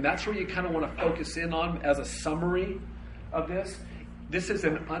given. That's where you kind of want to focus in on as a summary of this. This is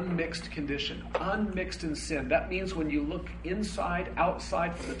an unmixed condition, unmixed in sin. That means when you look inside,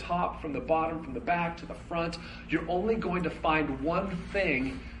 outside, from the top, from the bottom, from the back to the front, you're only going to find one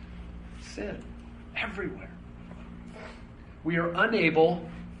thing, sin, everywhere. We are unable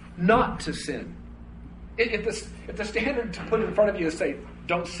not to sin. If the standard to put in front of you is say,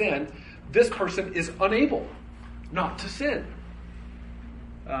 don't sin, this person is unable not to sin.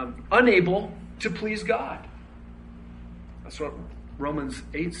 Unable to please God. That's what Romans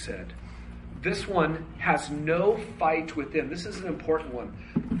 8 said. This one has no fight within. This is an important one.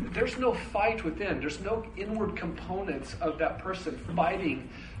 There's no fight within. There's no inward components of that person fighting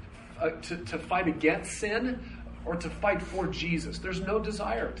to fight against sin or to fight for Jesus. There's no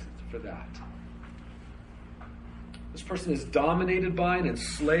desire for that. This person is dominated by and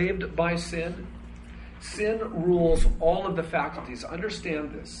enslaved by sin. Sin rules all of the faculties.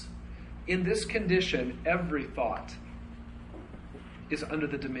 Understand this. In this condition, every thought is under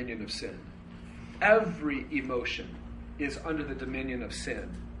the dominion of sin. Every emotion is under the dominion of sin.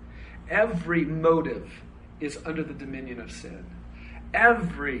 Every motive is under the dominion of sin.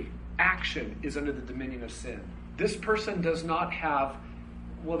 Every action is under the dominion of sin. This person does not have,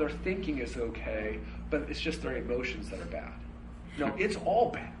 well, their thinking is okay, but it's just their emotions that are bad. No, it's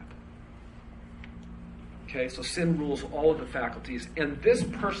all bad. Okay, so sin rules all of the faculties. And this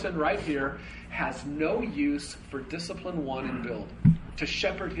person right here has no use for discipline, one, and build. To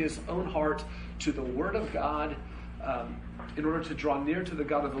shepherd his own heart to the Word of God in order to draw near to the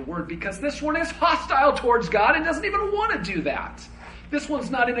God of the Word. Because this one is hostile towards God and doesn't even want to do that. This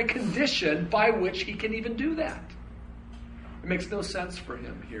one's not in a condition by which he can even do that. It makes no sense for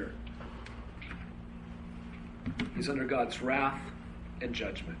him here. He's under God's wrath and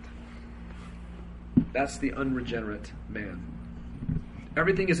judgment. That's the unregenerate man.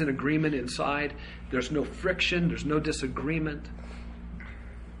 Everything is in agreement inside. There's no friction. There's no disagreement.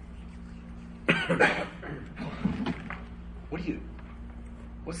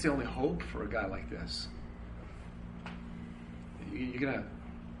 What's the only hope for a guy like this? You're going to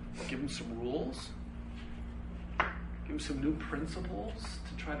give him some rules? Give them some new principles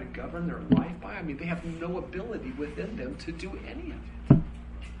to try to govern their life by? I mean, they have no ability within them to do any of it.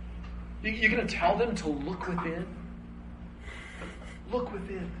 You're going to tell them to look within? Look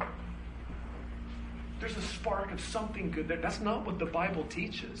within. There's a spark of something good there. That's not what the Bible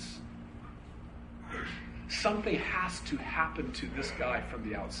teaches. Something has to happen to this guy from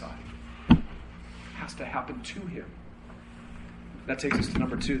the outside. It has to happen to him. That takes us to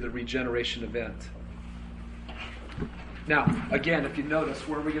number 2, the regeneration event. Now, again, if you notice,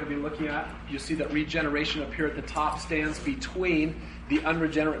 where are we going to be looking at? You see that regeneration up here at the top stands between the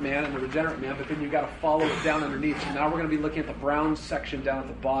unregenerate man and the regenerate man, but then you've got to follow it down underneath. So now we're going to be looking at the brown section down at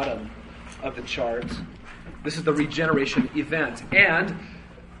the bottom of the chart. This is the regeneration event. And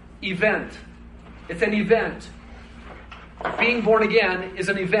event. It's an event. Being born again is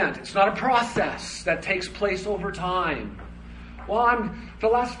an event. It's not a process that takes place over time. Well, the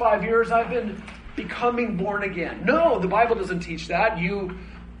last 5 years I've been becoming born again. No, the Bible doesn't teach that. You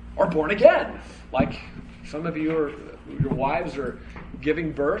are born again. Like some of your wives are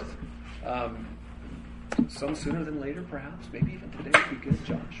giving birth. Some sooner than later, perhaps. Maybe even today would be good,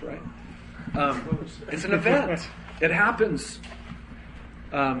 Josh, right? It's an event. It happens.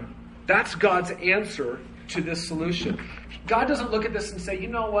 That's God's answer to this solution. God doesn't look at this and say, you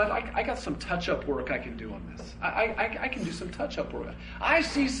know what, I got some touch-up work I can do on this. I can do some touch-up work. I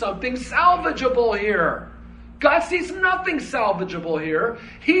see something salvageable here. God sees nothing salvageable here.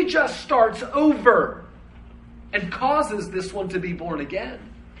 He just starts over and causes this one to be born again.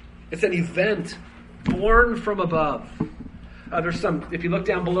 It's an event born from above. There's some, if you look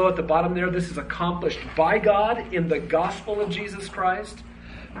down below at the bottom there, this is accomplished by God in the gospel of Jesus Christ.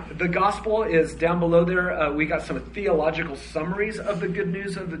 The gospel is down below there. We got some theological summaries of the good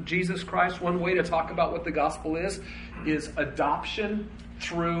news of Jesus Christ. One way to talk about what the gospel is adoption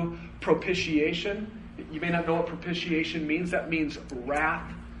through propitiation. You may not know what propitiation means. That means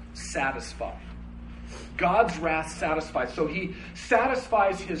wrath satisfied. God's wrath satisfied. So he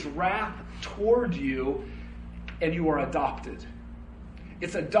satisfies his wrath toward you, and you are adopted.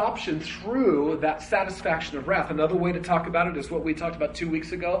 It's adoption through that satisfaction of wrath. Another way to talk about it is what we talked about 2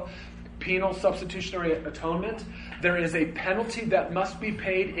 weeks ago. Penal substitutionary atonement. There is a penalty that must be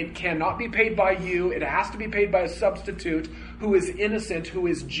paid. It cannot be paid by you. It has to be paid by a substitute who is innocent, who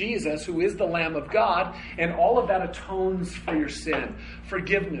is Jesus, who is the Lamb of God. And all of that atones for your sin.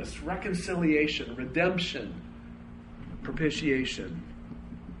 Forgiveness, reconciliation, redemption, propitiation.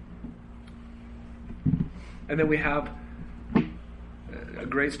 And then we have a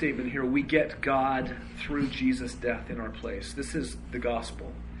great statement here. We get God through Jesus' death in our place. This is the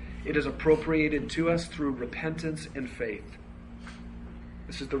gospel. It is appropriated to us through repentance and faith.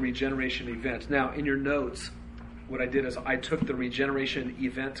 This is the regeneration event. Now, in your notes, what I did is I took the regeneration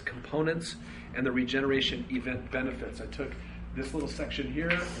event components and the regeneration event benefits. I took this little section here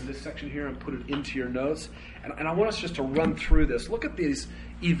and this section here and put it into your notes. And I want us just to run through this. Look at these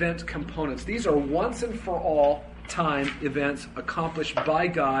event components. These are once and for all time events accomplished by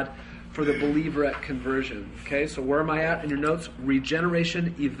God for the believer at conversion. Okay, so where am I at in your notes?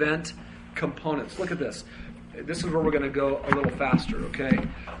 Regeneration event components. Look at this. This is where we're going to go a little faster, okay?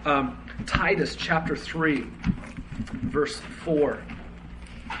 Titus chapter 3, verse 4.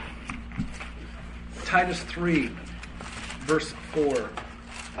 Titus 3, verse 4.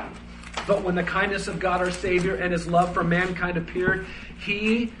 But when the kindness of God our Savior and His love for mankind appeared,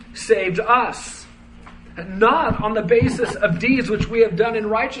 He saved us, not on the basis of deeds which we have done in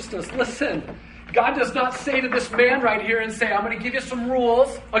righteousness. Listen, God does not say to this man right here and say, I'm going to give you some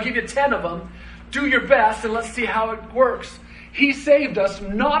rules. I'll give you 10 of them. Do your best and let's see how it works. He saved us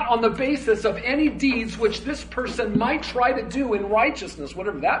not on the basis of any deeds which this person might try to do in righteousness,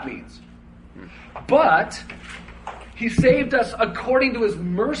 whatever that means. But He saved us according to His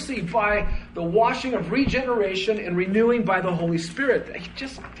mercy by the washing of regeneration and renewing by the Holy Spirit. He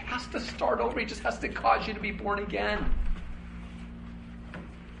just has to start over. He just has to cause you to be born again.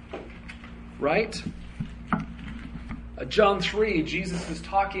 Right? John 3, Jesus is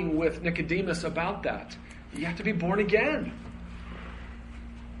talking with Nicodemus about that. You have to be born again.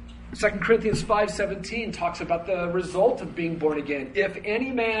 2 Corinthians 5:17 talks about the result of being born again. If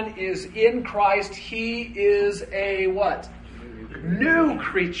any man is in Christ, he is a what? New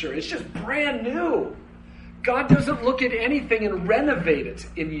creature. It's just brand new. God doesn't look at anything and renovate it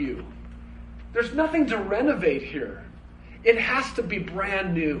in you. There's nothing to renovate here. It has to be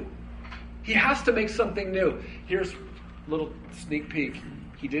brand new. He has to make something new. Here's a little sneak peek.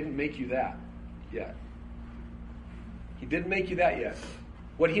 He didn't make you that yet. He didn't make you that yet.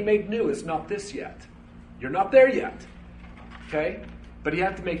 What He made new is not this yet. You're not there yet. Okay? But He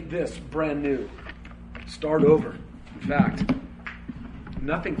had to make this brand new. Start over. In fact,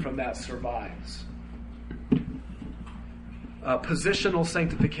 nothing from that survives. Positional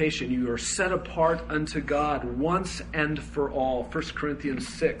sanctification. You are set apart unto God once and for all. 1 Corinthians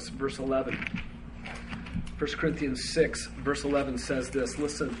 6, verse 11. 1 Corinthians 6, verse 11 says this.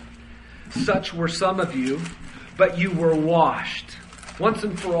 Listen. Such were some of you, but you were washed. Once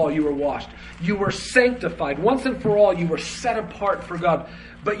and for all you were washed. You were sanctified. Once and for all you were set apart for God.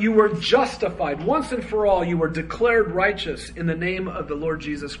 But you were justified. Once and for all you were declared righteous in the name of the Lord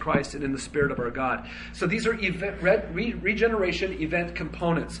Jesus Christ and in the Spirit of our God. So these are regeneration event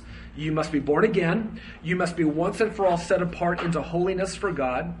components. You must be born again. You must be once and for all set apart into holiness for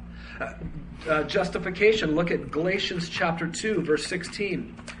God. Justification. Look at Galatians chapter 2, verse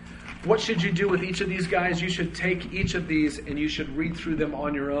 16. What should you do with each of these guys? You should take each of these and you should read through them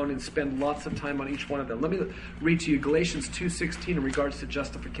on your own and spend lots of time on each one of them. Let me read to you Galatians 2:16 in regards to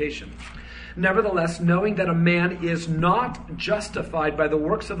justification. Nevertheless, knowing that a man is not justified by the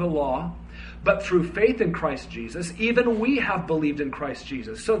works of the law, but through faith in Christ Jesus, even we have believed in Christ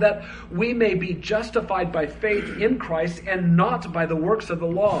Jesus, so that we may be justified by faith in Christ and not by the works of the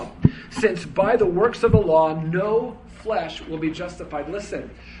law. Since by the works of the law, no flesh will be justified. Listen,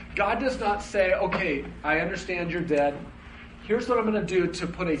 God does not say, okay, I understand you're dead. Here's what I'm going to do to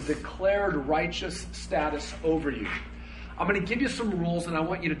put a declared righteous status over you. I'm going to give you some rules and I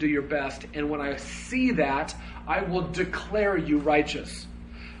want you to do your best. And when I see that, I will declare you righteous.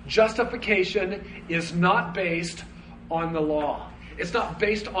 Justification is not based on the law. It's not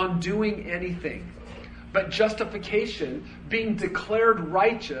based on doing anything. But justification, being declared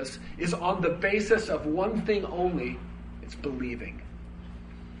righteous, is on the basis of one thing only. It's believing.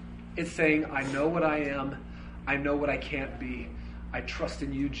 It's saying, I know what I am. I know what I can't be. I trust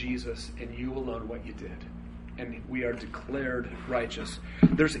in you, Jesus, and you alone what you did. And we are declared righteous.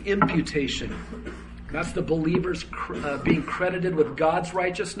 There's imputation. That's the believers being credited with God's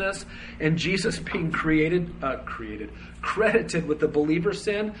righteousness and Jesus being credited with the believer's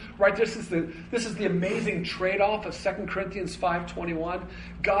sin. Right? This is the amazing trade-off of 2 Corinthians 5:21.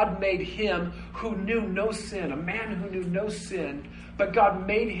 God made him who knew no sin, a man who knew no sin, but God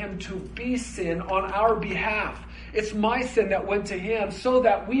made him to be sin on our behalf. It's my sin that went to him so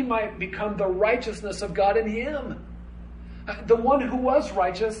that we might become the righteousness of God in him. The one who was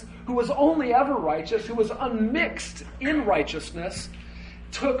righteous, who was only ever righteous, who was unmixed in righteousness,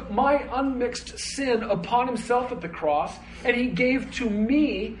 took my unmixed sin upon himself at the cross, and he gave to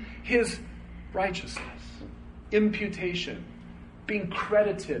me his righteousness. Imputation. Being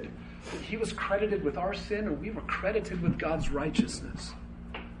credited. He was credited with our sin, and we were credited with God's righteousness.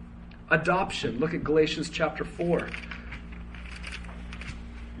 Adoption. Look at Galatians chapter 4.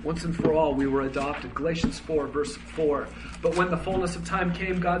 Once and for all, we were adopted. Galatians 4, verse 4. But when the fullness of time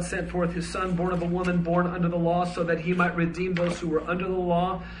came, God sent forth his Son, born of a woman, born under the law, so that he might redeem those who were under the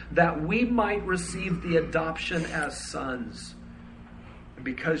law, that we might receive the adoption as sons. And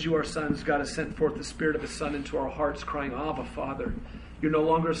because you are sons, God has sent forth the Spirit of his Son into our hearts, crying, Abba, Father. You're no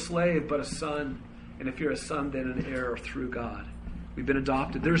longer a slave, but a son. And if you're a son, then an heir through God. We've been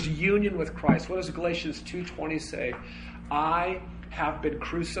adopted. There's union with Christ. What does Galatians 2:20 say? I have been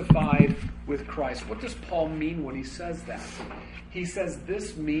crucified with Christ. What does Paul mean when he says that? He says,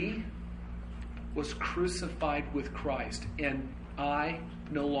 this me was crucified with Christ, and I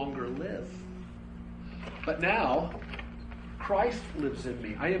no longer live. But now, Christ lives in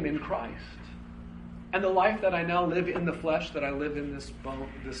me. I am in Christ. And the life that I now live in the flesh, that I live in this bone,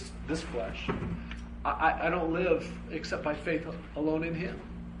 this flesh, I don't live except by faith alone in him.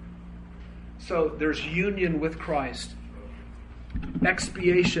 So there's union with Christ.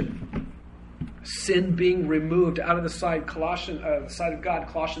 Expiation, sin being removed out of the sight of God,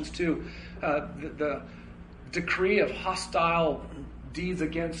 Colossians 2, the decree of hostile deeds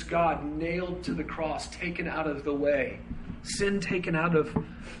against God nailed to the cross, taken out of the way, sin taken out of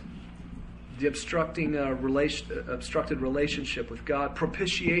the obstructed relationship with God,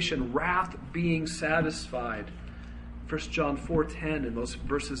 propitiation, wrath being satisfied. 1 John 4:10 and those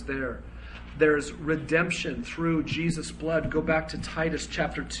verses there. There's redemption through Jesus' blood. Go back to Titus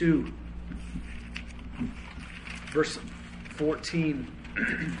chapter 2, verse 14.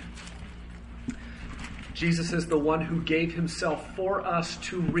 Jesus is the one who gave himself for us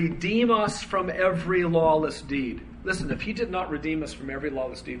to redeem us from every lawless deed. Listen, if he did not redeem us from every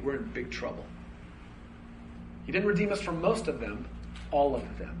lawless deed, we're in big trouble. He didn't redeem us from most of them, all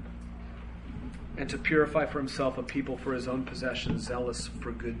of them. And to purify for himself a people for his own possession, zealous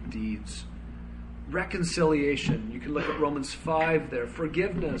for good deeds. Reconciliation. You can look at Romans 5 there.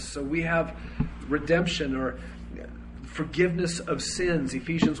 Forgiveness. So we have redemption or forgiveness of sins.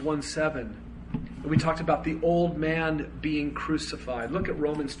 Ephesians 1:7. And we talked about the old man being crucified. Look at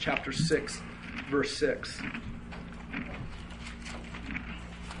Romans chapter 6, verse 6.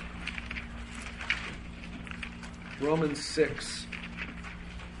 Romans 6.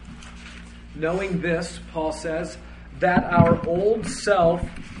 Knowing this, Paul says, that our old self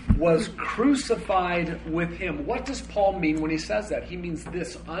was crucified with him. What does Paul mean when he says that? He means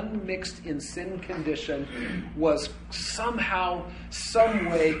this unmixed in sin condition was somehow, some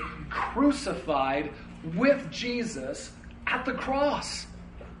way crucified with Jesus at the cross.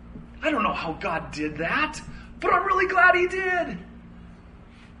 I don't know how God did that, but I'm really glad he did.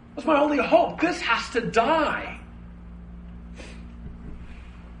 That's my only hope. This has to die.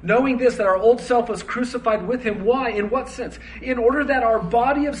 Knowing this, that our old self was crucified with him. Why? In what sense? In order that our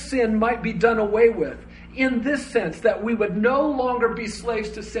body of sin might be done away with. In this sense, that we would no longer be slaves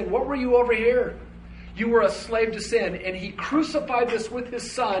to sin. What were you over here? You were a slave to sin, and he crucified this with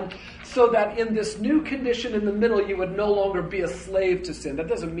his Son so that in this new condition in the middle, you would no longer be a slave to sin. That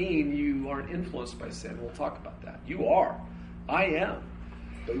doesn't mean you aren't influenced by sin. We'll talk about that. You are. I am.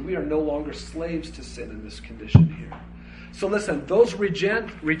 But we are no longer slaves to sin in this condition here. So listen, those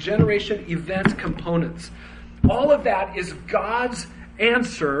regeneration event components, all of that is God's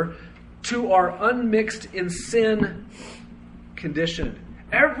answer to our unmixed in sin condition.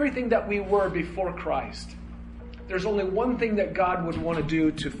 Everything that we were before Christ. There's only one thing that God would want to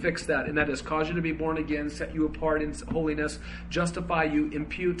do to fix that, and that is cause you to be born again, set you apart in holiness, justify you,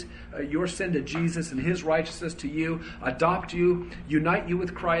 impute your sin to Jesus and his righteousness to you, adopt you, unite you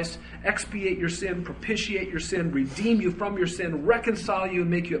with Christ, expiate your sin, propitiate your sin, redeem you from your sin, reconcile you and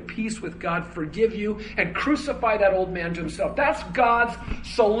make you at peace with God, forgive you, and crucify that old man to himself. That's God's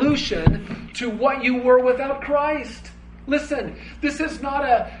solution to what you were without Christ. Listen, this is not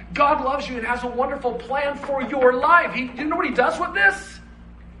a God loves you and has a wonderful plan for your life. You know what he does with this?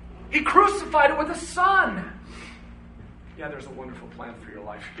 He crucified it with his Son. Yeah, there's a wonderful plan for your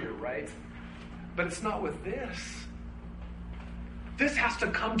life here, right? But it's not with this. This has to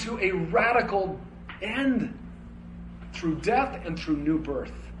come to a radical end through death and through new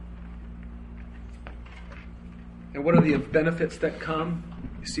birth. And what are the benefits that come?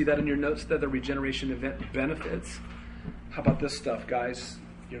 You see that in your notes there, the regeneration event benefits. How about this stuff, guys?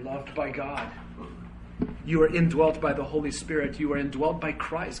 You're loved by God. You are indwelt by the Holy Spirit. You are indwelt by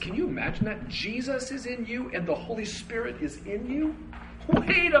Christ. Can you imagine that? Jesus is in you and the Holy Spirit is in you?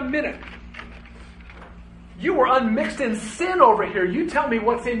 Wait a minute. You were unmixed in sin over here. You tell me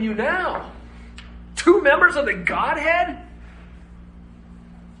what's in you now. 2 members of the Godhead?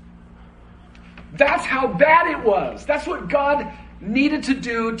 That's how bad it was. That's what God needed to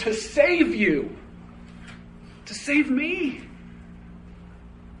do to save you. To save me.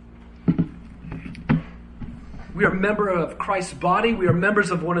 We are a member of Christ's body. We are members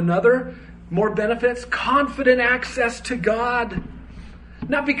of one another. More benefits, confident access to God.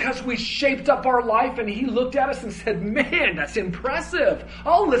 Not because we shaped up our life and he looked at us and said, man, that's impressive.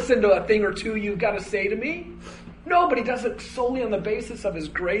 I'll listen to a thing or two you've got to say to me. No, but he does it solely on the basis of his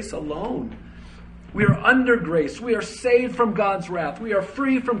grace alone. We are under grace. We are saved from God's wrath. We are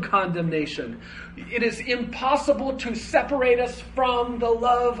free from condemnation. It is impossible to separate us from the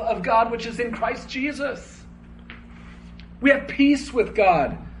love of God, which is in Christ Jesus. We have peace with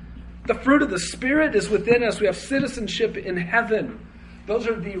God. The fruit of the Spirit is within us. We have citizenship in heaven. Those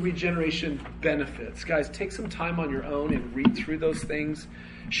are the regeneration benefits. Guys, take some time on your own and read through those things.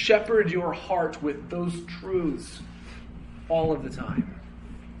 Shepherd your heart with those truths all of the time.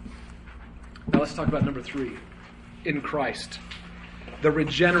 Now let's talk about number 3. In Christ. The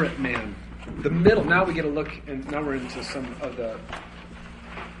regenerate man. The middle. Now we get a look, and now we're into some of the...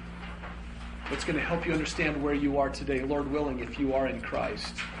 what's going to help you understand where you are today, Lord willing, if you are in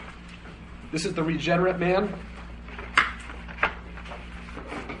Christ. This is the regenerate man.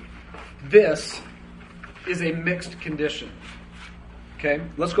 This is a mixed condition. Okay?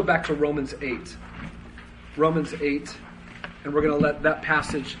 Let's go back to Romans 8. Romans 8. And we're going to let that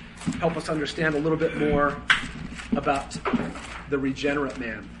passage help us understand a little bit more about the regenerate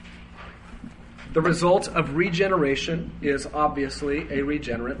man. The result of regeneration is obviously a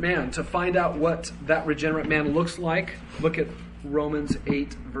regenerate man. To find out what that regenerate man looks like, look at Romans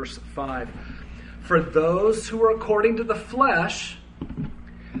 8, verse 5. For those who are according to the flesh,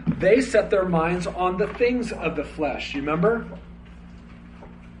 they set their minds on the things of the flesh. You remember?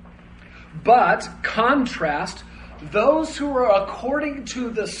 But, contrast, those who are according to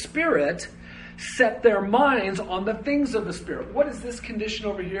the Spirit set their minds on the things of the Spirit. What is this condition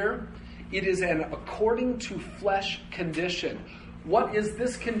over here? It is an according to flesh condition. What is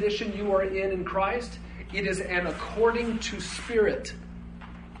this condition you are in Christ? It is an according to Spirit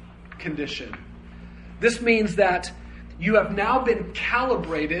condition. This means that you have now been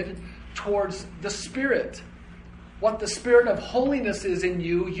calibrated towards the Spirit. What the Spirit of holiness is in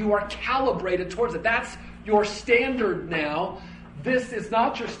you, you are calibrated towards it. That's your standard now. This is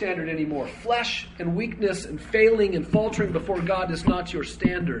not your standard anymore. Flesh and weakness and failing and faltering before God is not your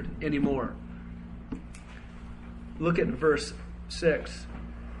standard anymore. Look at verse 6.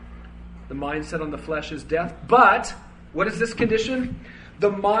 The mindset on the flesh is death. But, what is this condition? The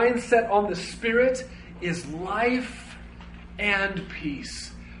mindset on the Spirit is life and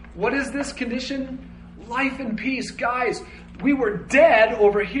peace. What is this condition? Life and peace. Guys, we were dead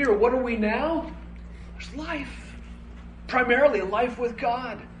over here. What are we now? There's life. Primarily life with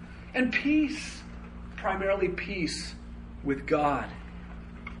God. And peace. Primarily peace with God.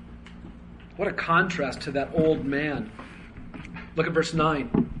 What a contrast to that old man. Look at verse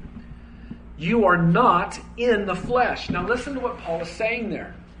 9. You are not in the flesh. Now listen to what Paul is saying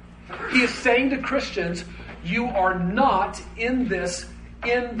there. He is saying to Christians, you are not in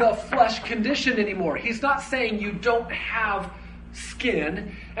the flesh condition anymore. He's not saying you don't have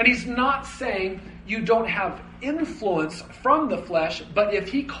skin, and he's not saying you don't have influence from the flesh, but if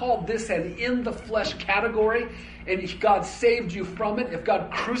he called this an in the flesh category, and if God saved you from it, if God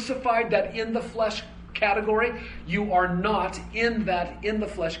crucified that in the flesh category, you are not in that in the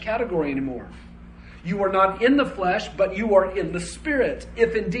flesh category anymore. You are not in the flesh, but you are in the Spirit,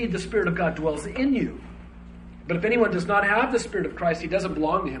 if indeed the Spirit of God dwells in you. But if anyone does not have the Spirit of Christ, he doesn't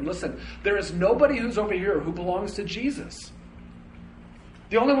belong to him. Listen, there is nobody who's over here who belongs to Jesus.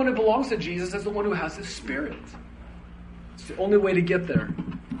 The only one who belongs to Jesus is the one who has his Spirit. It's the only way to get there.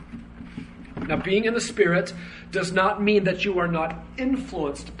 Now, being in the Spirit does not mean that you are not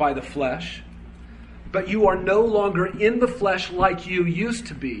influenced by the flesh, but you are no longer in the flesh like you used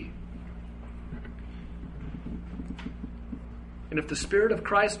to be. And if the Spirit of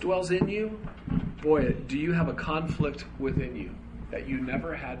Christ dwells in you, boy, do you have a conflict within you that you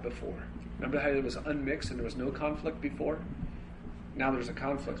never had before. Remember how it was unmixed and there was no conflict before? Now there's a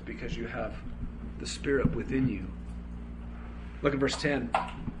conflict because you have the Spirit within you. Look at verse 10.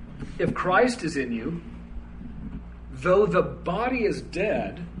 If Christ is in you, though the body is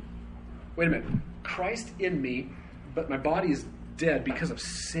dead... Wait a minute. Christ in me, but my body is dead because of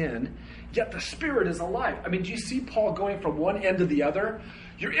sin, yet the Spirit is alive. I mean, do you see Paul going from one end to the other?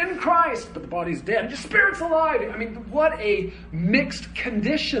 You're in Christ, but the body's dead. Your Spirit's alive. I mean, what a mixed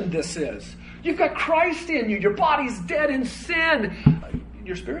condition this is. You've got Christ in you. Your body's dead in sin.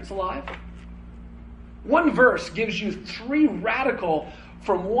 Your Spirit's alive. One verse gives you three radical,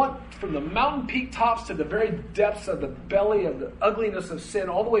 from the mountain peak tops to the very depths of the belly of the ugliness of sin,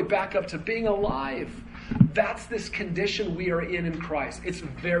 all the way back up to being alive. That's this condition we are in Christ. It's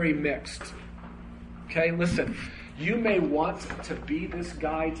very mixed. Okay, listen. You may want to be this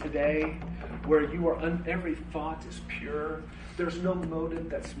guy today where you are every thought is pure. There's no motive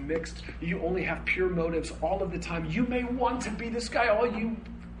that's mixed. You only have pure motives all of the time. You may want to be this guy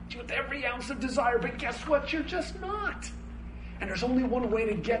with every ounce of desire, but guess what? You're just not. And there's only one way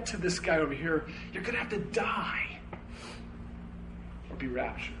to get to this guy over here. You're going to have to die or be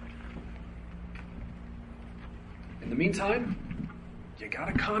raptured. In the meantime, you got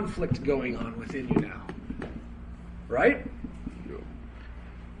a conflict going on within you now. Right?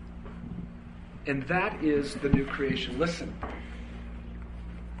 And that is the new creation. Listen,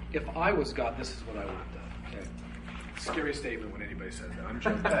 if I was God, this is what I would have done. Okay? Scary statement when anybody says that. I'm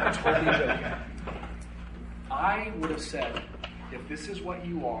joking. I'm totally joking. I would have said, if this is what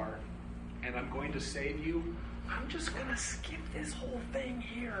you are, and I'm going to save you, I'm just going to skip this whole thing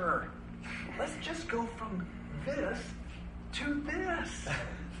here. Let's just go from this to this.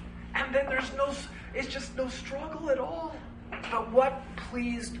 And then it's just no struggle at all. But what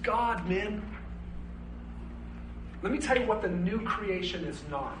pleased God, men? Let me tell you what the new creation is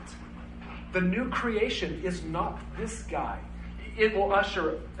not. The new creation is not this guy. It will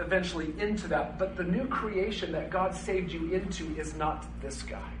usher eventually into that. But the new creation that God saved you into is not this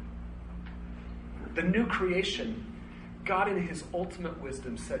guy. The new creation, God in his ultimate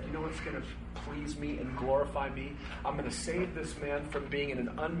wisdom said, you know what's going to please me and glorify me? I'm going to save this man from being in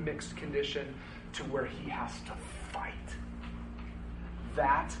an unmixed condition to where he has to fight.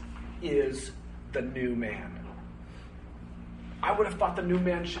 That is the new man. I would have thought the new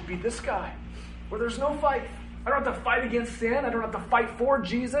man should be this guy, where there's no fight. I don't have to fight against sin. I don't have to fight for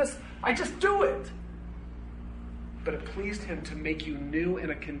Jesus. I just do it. But it pleased him to make you new in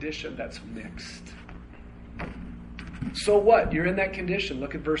a condition that's mixed. So what? You're in that condition.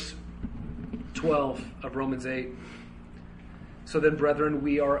 Look at verse 12 of Romans 8. So then, brethren,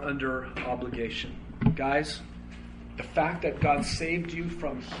 we are under obligation. Guys, the fact that God saved you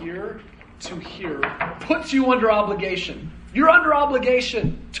from here to here puts you under obligation. You're under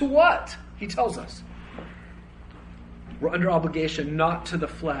obligation to what? He tells us. We're under obligation not to the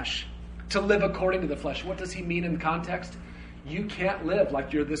flesh, to live according to the flesh. What does he mean in context? You can't live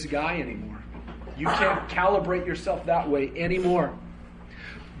like you're this guy anymore. You can't calibrate yourself that way anymore.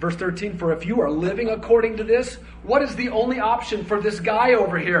 Verse 13, for if you are living according to this, what is the only option for this guy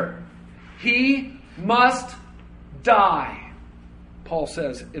over here? He must die, Paul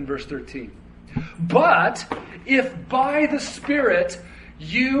says in verse 13. But if by the Spirit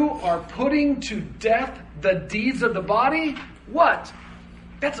you are putting to death the deeds of the body, what?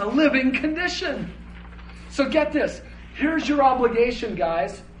 That's a living condition. So get this. Here's your obligation,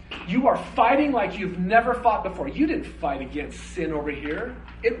 guys. You are fighting like you've never fought before. You didn't fight against sin over here.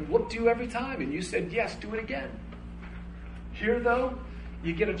 It whooped you every time, and you said, yes, do it again. Here, though,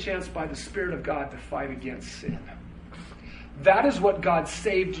 you get a chance by the Spirit of God to fight against sin. That is what God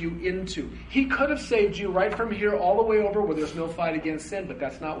saved you into. He could have saved you right from here all the way over where there's no fight against sin, but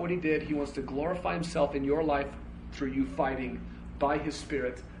that's not what he did. He wants to glorify himself in your life through you fighting by his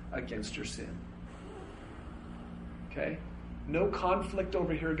Spirit against your sin. Okay? No conflict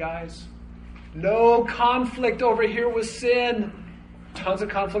over here, guys. No conflict over here with sin. Tons of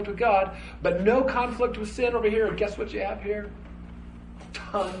conflict with God, but no conflict with sin over here. And guess what you have here?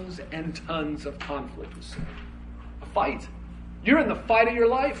 Tons and tons of conflict with sin. A fight. You're in the fight of your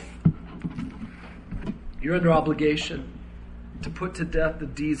life. You're under obligation to put to death the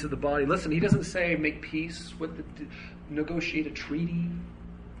deeds of the body. Listen, he doesn't say make peace with negotiate a treaty.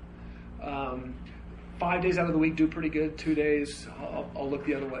 5 days out of the week, do pretty good. 2 days, I'll look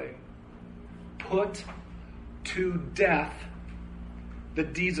the other way. Put to death the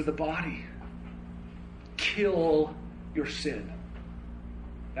deeds of the body. Kill your sin.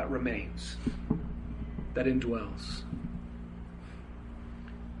 That remains. That indwells.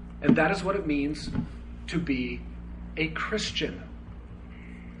 And that is what it means to be a Christian.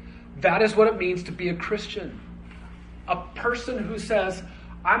 That is what it means to be a Christian. A person who says,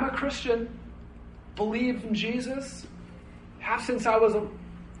 I'm a Christian, believe in Jesus, have since I was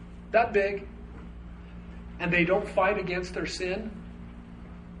that big, and they don't fight against their sin,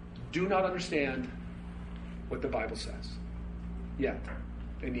 do not understand what the Bible says. Yet.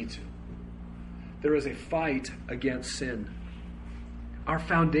 They need to. There is a fight against sin. Our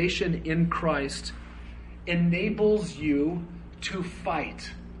foundation in Christ enables you to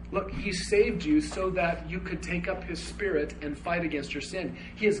fight. Look, he saved you so that you could take up his Spirit and fight against your sin.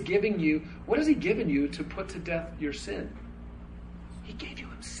 He is giving you, what has he given you to put to death your sin? He gave you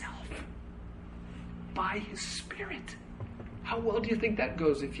himself by his Spirit. How well do you think that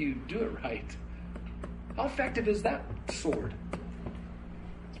goes if you do it right? How effective is that sword?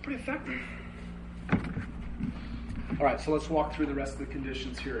 It's pretty effective. All right, so let's walk through the rest of the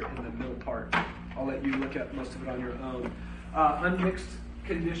conditions here in the middle part. I'll let you look at most of it on your own. Unmixed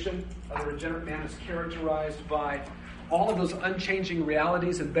condition of the regenerate man is characterized by all of those unchanging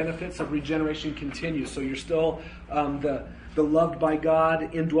realities and benefits of regeneration continue. So you're still the loved by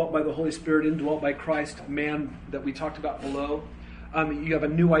God, indwelt by the Holy Spirit, indwelt by Christ man that we talked about below. You have a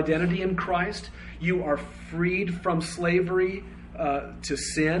new identity in Christ. You are freed from slavery to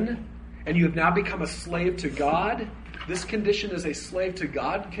sin, and you have now become a slave to God. This condition is a slave to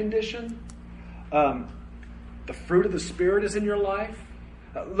God condition. The fruit of the Spirit is in your life.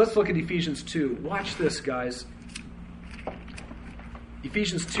 Let's look at Ephesians 2. Watch this, guys.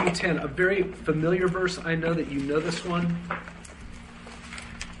 Ephesians 2:10, a very familiar verse. I know that you know this one.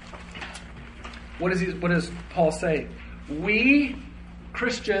 What does Paul say? We,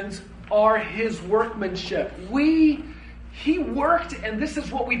 Christians, are his workmanship. He worked, and this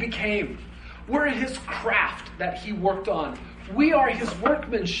is what we became. We're his craft that he worked on. We are his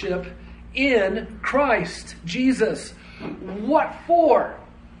workmanship in Christ Jesus. What for?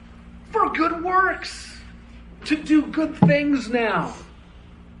 For good works. To do good things now,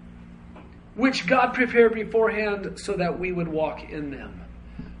 which God prepared beforehand so that we would walk in them.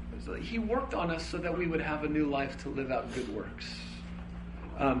 So he worked on us so that we would have a new life to live out good works.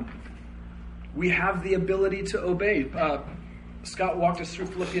 We have the ability to obey. Scott walked us through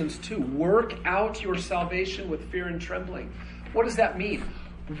Philippians 2. Work out your salvation with fear and trembling. What does that mean?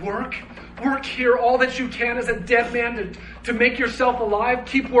 Work here all that you can as a dead man to make yourself alive.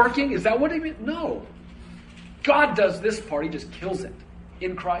 Keep working. Is that what it means? No. God does this part. He just kills it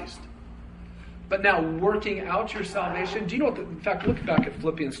in Christ. But now working out your salvation. Do you know what? In fact, look back at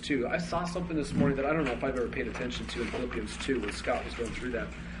Philippians 2. I saw something this morning that I don't know if I've ever paid attention to in Philippians 2 when Scott was going through that.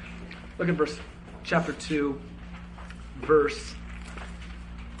 Look at chapter 2, verse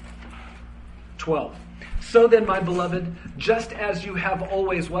 12. So then, my beloved, just as you have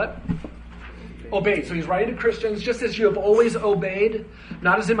always what? Obeyed. So he's writing to Christians, just as you have always obeyed,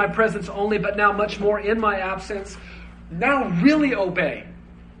 not as in my presence only, but now much more in my absence. Now really obey.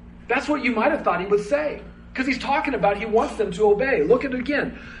 That's what you might have thought he would say. Because he's talking about he wants them to obey. Look at it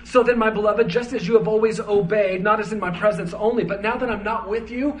again. So then, my beloved, just as you have always obeyed, not as in my presence only, but now that I'm not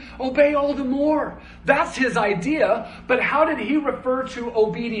with you, obey all the more. That's his idea. But how did he refer to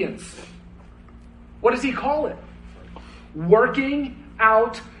obedience? What does he call it? Working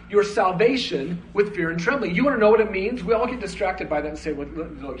out your salvation with fear and trembling. You want to know what it means? We all get distracted by that and say, well,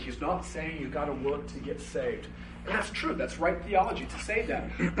 look, he's not saying you got to work to get saved. And that's true. That's right theology to say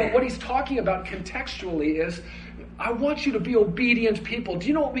that. But what he's talking about contextually is, I want you to be obedient people. Do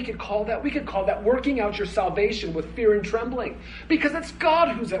you know what we could call that? We could call that working out your salvation with fear and trembling. Because it's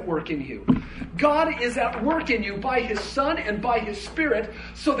God who's at work in you. God is at work in you by his Son and by his Spirit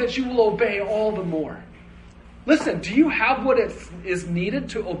so that you will obey all the more. Listen, do you have what is needed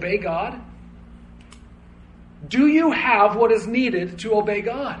to obey God? Do you have what is needed to obey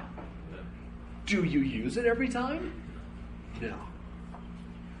God? Do you use it every time? No.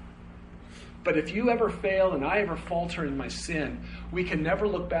 But if you ever fail and I ever falter in my sin, we can never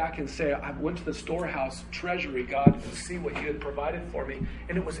look back and say, I went to the storehouse treasury, God, to see what you had provided for me,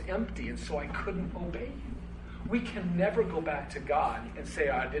 and it was empty, and so I couldn't obey you. We can never go back to God and say,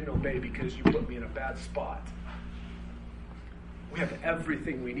 I didn't obey because you put me in a bad spot. We have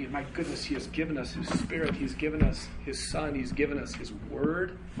everything we need. My goodness, he has given us his Spirit. He's given us his Son. He's given us his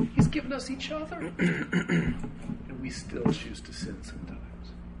Word. He's given us each other. And we still choose to sin sometimes.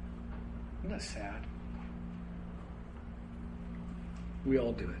 Isn't that sad? We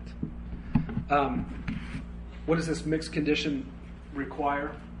all do it. What does this mixed condition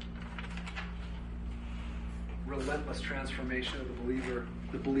require? Relentless transformation of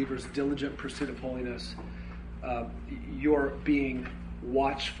the believer's diligent pursuit of holiness. You're being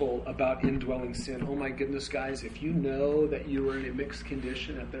watchful about indwelling sin. Oh my goodness, guys, if you know that you are in a mixed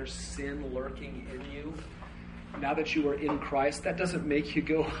condition, that there's sin lurking in you, now that you are in Christ, that doesn't make you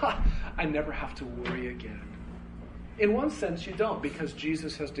go, I never have to worry again. In one sense, you don't, because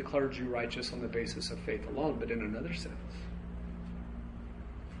Jesus has declared you righteous on the basis of faith alone. But in another sense,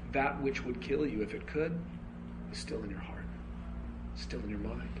 that which would kill you, if it could, is still in your heart, still in your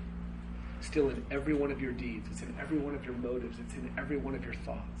mind. Still in every one of your deeds. It's in every one of your motives. It's in every one of your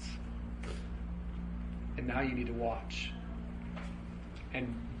thoughts. And now you need to watch.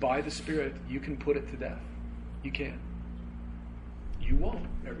 And by the Spirit, you can put it to death. You can. You won't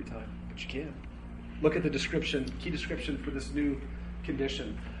every time, but you can. Look at the description, key description for this new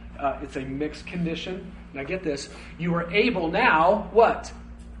condition. It's a mixed condition. Now get this. You are able now, what?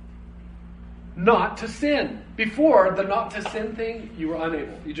 Not to sin. Before the not to sin thing, you were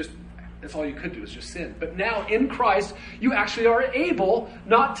unable. You just That's all you could do is just sin. But now in Christ, you actually are able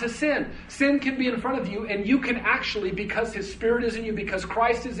not to sin. Sin can be in front of you, and you can actually, because His Spirit is in you, because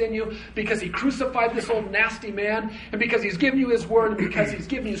Christ is in you, because He crucified this old nasty man, and because He's given you His Word, and because He's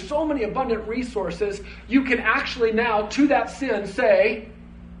given you so many abundant resources, you can actually now, to that sin, say,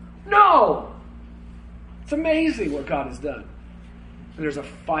 no! It's amazing what God has done. And there's a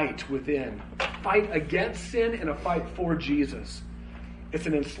fight within. A fight against sin and a fight for Jesus. It's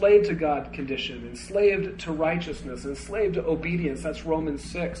an enslaved to God condition, enslaved to righteousness, enslaved to obedience. That's Romans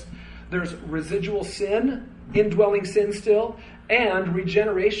 6. There's residual sin, indwelling sin still, and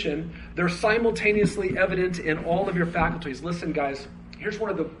regeneration. They're simultaneously evident in all of your faculties. Listen, guys, here's one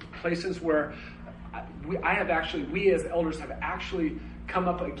of the places where we as elders have actually come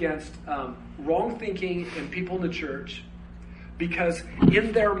up against wrong thinking in people in the church, because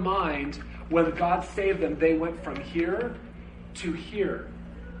in their mind, when God saved them, they went from here to here.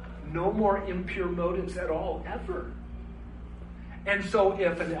 No more impure motives at all, ever. And so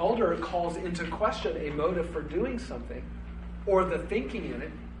if an elder calls into question a motive for doing something, or the thinking in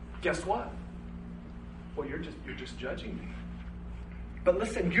it, guess what? Well, you're just judging me. But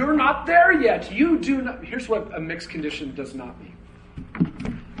listen, you're not there yet. You do not. Here's what a mixed condition does not mean.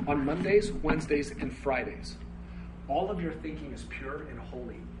 On Mondays, Wednesdays, and Fridays, all of your thinking is pure and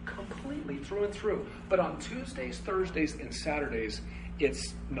holy, completely through and through. But on Tuesdays, Thursdays, and Saturdays,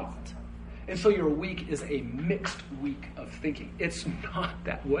 it's not. And so your week is a mixed week of thinking. It's not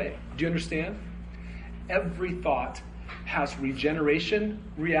that way. Do you understand? Every thought has regeneration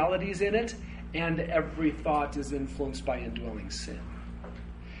realities in it, and every thought is influenced by indwelling sin.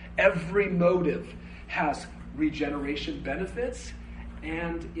 Every motive has regeneration benefits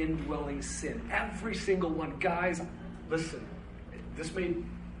and indwelling sin. Every single one. Guys, listen, this may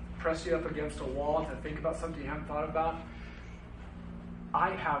press you up against a wall to think about something you haven't thought about.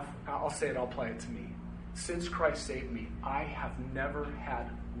 I'll say it, I'll play it to me. Since Christ saved me, I have never had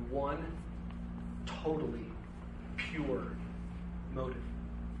one totally pure motive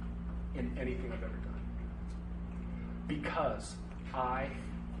in anything I've ever done. Because I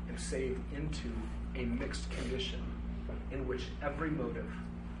am saved into a mixed condition in which every motive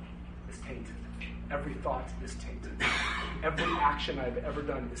is tainted. Every thought is tainted. Every action I've ever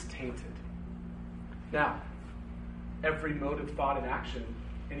done is tainted. Now, every motive, thought, and action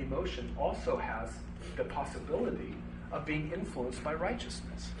and emotion also has the possibility of being influenced by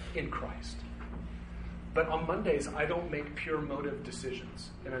righteousness in Christ. But on Mondays, I don't make pure motive decisions.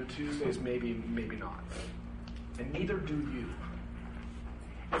 And on Tuesdays, maybe not. And neither do you.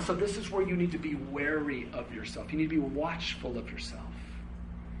 And so this is where you need to be wary of yourself. You need to be watchful of yourself.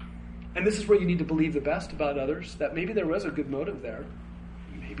 And this is where you need to believe the best about others, that maybe there was a good motive there,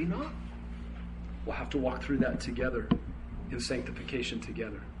 maybe not. We'll have to walk through that together in sanctification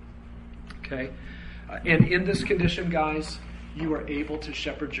together. Okay? And in this condition, guys, you are able to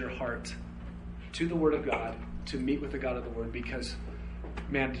shepherd your heart to the Word of God, to meet with the God of the Word, because,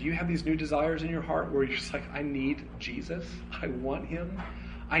 man, do you have these new desires in your heart where you're just like, I need Jesus, I want Him,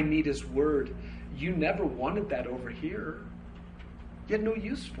 I need His Word. You never wanted that over here. You had no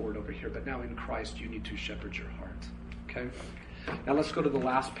use for it over here, but now in Christ you need to shepherd your heart. Okay? Now let's go to the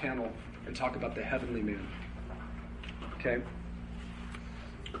last panel and talk about the heavenly man. Okay?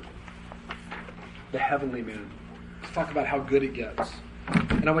 The heavenly man. Let's talk about how good it gets.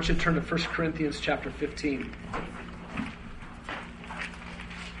 And I want you to turn to 1 Corinthians chapter 15.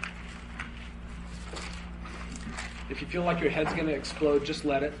 If you feel like your head's going to explode, just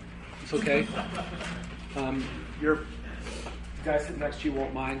let it. It's okay. Your guy sitting next to you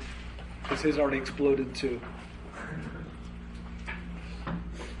won't mind, because his already exploded too.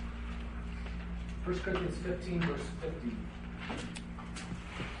 1 Corinthians 15, verse 50.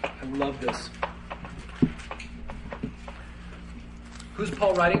 I love this. Who's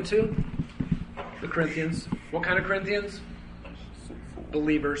Paul writing to? The Corinthians. What kind of Corinthians?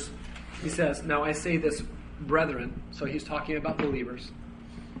 Believers. He says, now I say this, brethren. So he's talking about believers.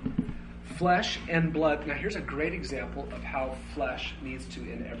 Flesh and blood. Now here's a great example of how flesh needs to,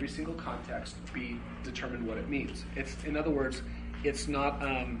 in every single context, be determined what it means. It's, in other words, it's not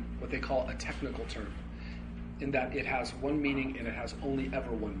what they call a technical term, in that it has one meaning and it has only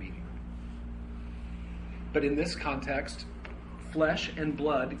ever one meaning. But in this context, flesh and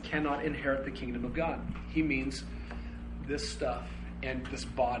blood cannot inherit the kingdom of God. He means this stuff and this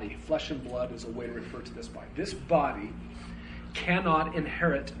body. Flesh and blood is a way to refer to this body. This body cannot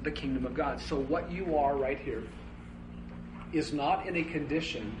inherit the kingdom of God. So what you are right here is not in a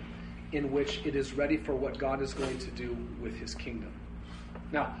condition in which it is ready for what God is going to do with His kingdom.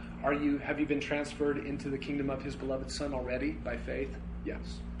 Now, have you been transferred into the kingdom of His beloved Son already by faith?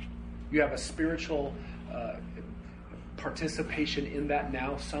 Yes. You have a spiritual participation in that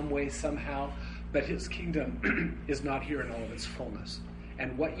now, some way, somehow. But his kingdom is not here in all of its fullness.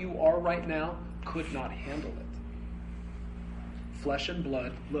 And what you are right now could not handle it. Flesh and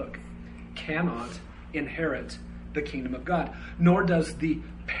blood, look, cannot inherit the kingdom of God. Nor does the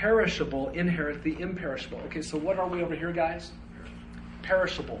perishable inherit the imperishable. Okay, so what are we over here, guys?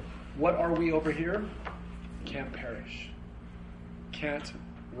 Perishable. What are we over here? Can't perish. Can't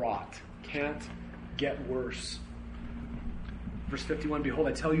rot. Can't get worse. Verse 51, behold,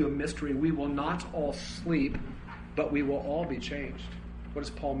 I tell you a mystery. We will not all sleep, but we will all be changed. What does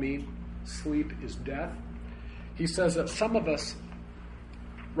Paul mean? Sleep is death. He says that some of us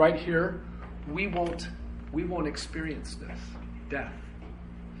right here, we won't experience this, death.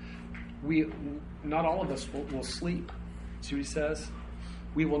 Not all of us will sleep. See what he says?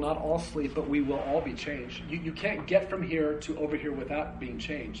 We will not all sleep, but we will all be changed. You can't get from here to over here without being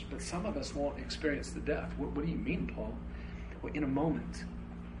changed. But some of us won't experience the death. What do you mean, Paul? Well, in a moment,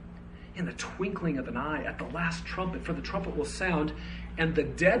 in the twinkling of an eye, at the last trumpet, for the trumpet will sound, and the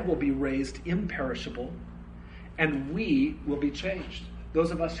dead will be raised imperishable, and we will be changed.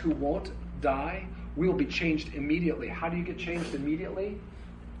 Those of us who won't die, we will be changed immediately. How do you get changed immediately?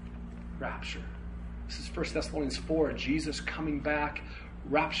 Rapture. This is 1 Thessalonians 4, Jesus coming back,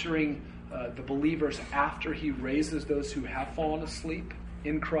 rapturing the believers after he raises those who have fallen asleep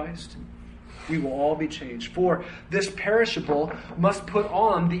in Christ. We will all be changed. For this perishable must put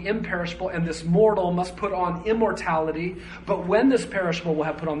on the imperishable, and this mortal must put on immortality. But when this perishable will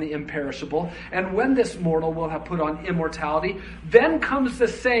have put on the imperishable, and when this mortal will have put on immortality, then comes the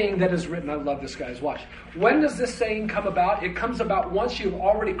saying that is written. I love this, guys. Watch. When does this saying come about? It comes about once you've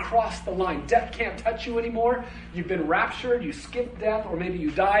already crossed the line. Death can't touch you anymore. You've been raptured. You skipped death, or maybe you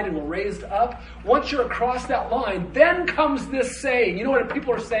died and were raised up. Once you're across that line, then comes this saying. You know what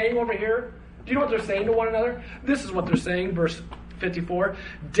people are saying over here? Do you know what they're saying to one another? This is what they're saying, verse 54.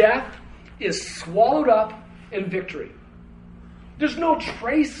 Death is swallowed up in victory. There's no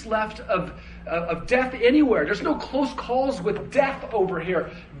trace left of death anywhere. There's no close calls with death over here.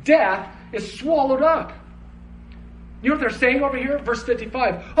 Death is swallowed up. You know what they're saying over here? Verse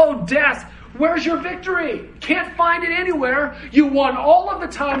 55. Oh, death, where's your victory? Can't find it anywhere. You won all of the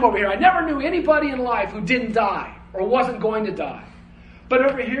time over here. I never knew anybody in life who didn't die or wasn't going to die. But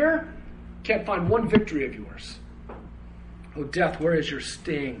over here, can't find one victory of yours. Oh, death, where is your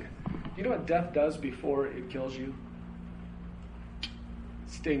sting? You know what death does before it kills you? It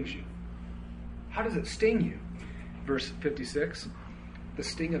stings you. How does it sting you? Verse 56. The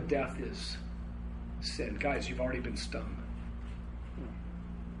sting of death is sin. Guys, you've already been stung.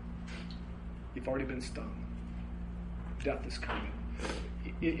 You've already been stung. Death is coming.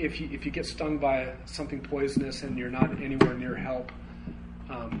 If you get stung by something poisonous and you're not anywhere near help,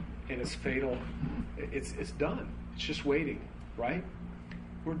 and it's fatal, it's done. It's just waiting, right?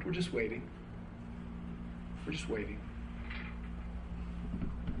 We're just waiting. We're just waiting.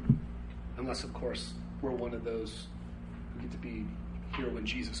 Unless, of course, we're one of those who get to be here when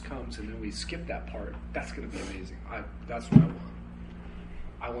Jesus comes, and then we skip that part. That's going to be amazing. That's what I want.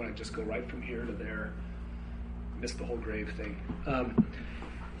 I want to just go right from here to there. Miss the whole grave thing.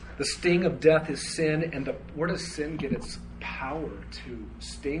 The sting of death is sin, and where does sin get its power to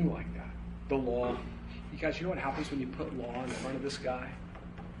sting like that? The law. You guys, you know what happens when you put law in front of this guy?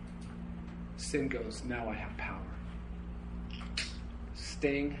 Sin goes, now I have power.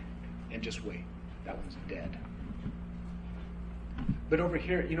 Sting, and just wait. That one's dead. But over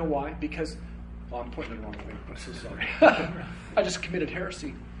here, you know why? Because, I'm pointing the wrong way. I'm so sorry. I just committed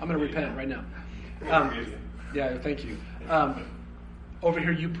heresy. I'm going to repent right now. Yeah, thank you. Over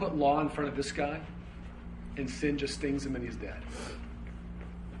here, you put law in front of this guy, and sin just stings him and he's dead.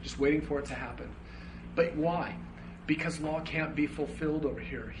 Just waiting for it to happen. But why? Because law can't be fulfilled over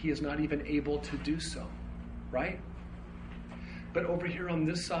here. He is not even able to do so. Right? But over here on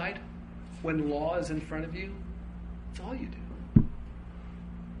this side, when law is in front of you, it's all you do.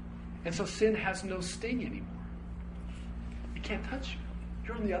 And so sin has no sting anymore. It can't touch you.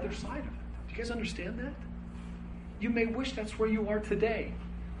 You're on the other side of it. Do you guys understand that? You may wish that's where you are today,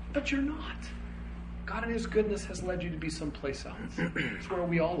 but you're not. God in his goodness has led you to be someplace else. It's where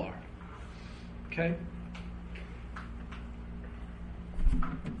we all are. Okay?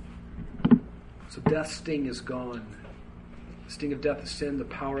 So death's sting is gone. The sting of death is sin. The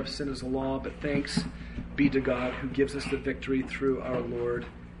power of sin is the law. But thanks be to God who gives us the victory through our Lord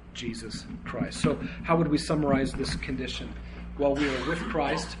Jesus Christ. So how would we summarize this condition? Well, we are with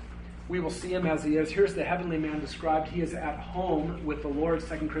Christ. we will see him as he is. Here's the heavenly man described. He is at home with the Lord,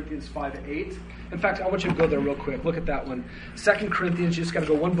 2 Corinthians 5:8. In fact, I want you to go there real quick. Look at that one. 2 Corinthians, you just got to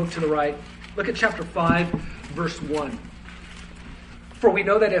go one book to the right. Look at chapter 5, verse 1. For we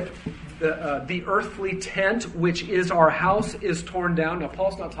know that if the earthly tent, which is our house, is torn down. Now,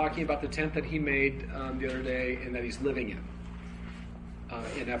 Paul's not talking about the tent that he made the other day and that he's living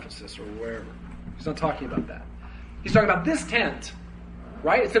in Ephesus or wherever. He's not talking about that. He's talking about this tent,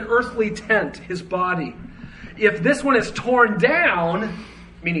 right? It's an earthly tent, his body. If this one is torn down,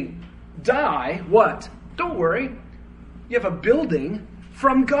 meaning die, what? Don't worry. You have a building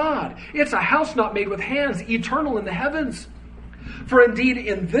from God. It's a house not made with hands, eternal in the heavens. For indeed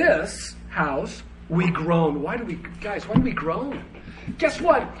in this house we groan. Why do we groan? Guess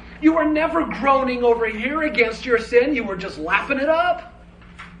what? You were never groaning over here against your sin. You were just lapping it up.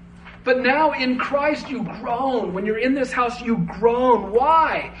 But now in Christ you groan. When you're in this house you groan.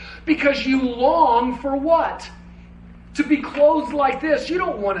 Why? Because you long for what? To be clothed like this. You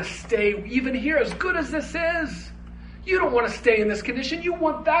don't want to stay even here, as good as this is. You don't want to stay in this condition. You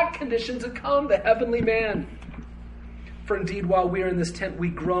want that condition to come, the heavenly man. For indeed, while we are in this tent, we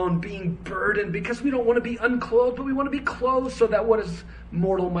groan, being burdened, because we don't want to be unclothed, but we want to be clothed so that what is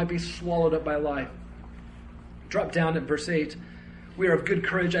mortal might be swallowed up by life. Drop down at verse 8. We are of good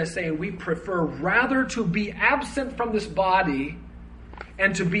courage, I say, and we prefer rather to be absent from this body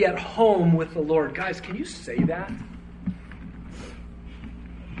and to be at home with the Lord. Guys, can you say that?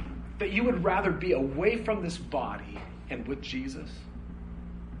 That you would rather be away from this body and with Jesus?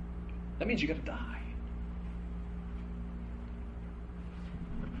 That means you got to die.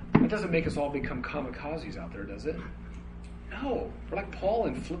 That doesn't make us all become kamikazes out there, does it? No. We're like Paul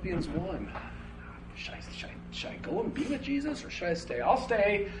in Philippians 1. Should I go and be with Jesus or should I stay? I'll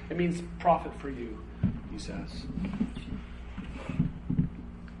stay. It means profit for you, he says.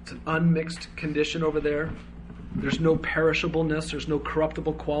 It's an unmixed condition over there. There's no perishableness. There's no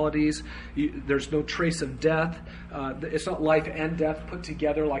corruptible qualities. There's no trace of death. It's not life and death put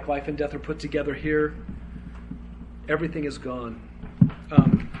together like life and death are put together here. Everything is gone.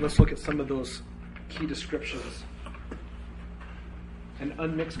 Let's look at some of those key descriptions. An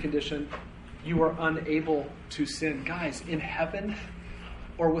unmixed condition. You are unable to sin. Guys, in heaven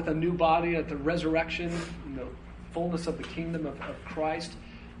or with a new body at the resurrection, in the fullness of the kingdom of Christ,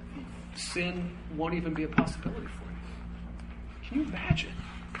 sin won't even be a possibility for you. Can you imagine?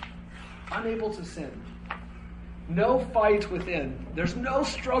 Unable to sin. No fight within. There's no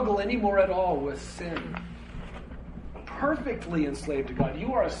struggle anymore at all with sin. Perfectly enslaved to God.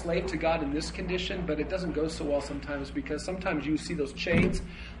 You are a slave to God in this condition, but it doesn't go so well sometimes because sometimes you see those chains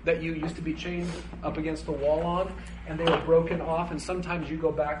that you used to be chained up against the wall on, and they were broken off, and sometimes you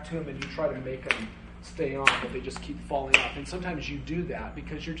go back to them and you try to make them stay on, but they just keep falling off. And sometimes you do that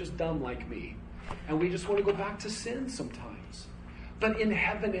because you're just dumb like me, and we just want to go back to sin sometimes. But in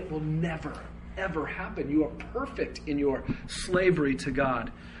heaven it will never, ever happen. You are perfect in your slavery to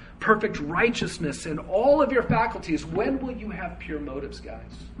God. Perfect righteousness in all of your faculties. When will you have pure motives,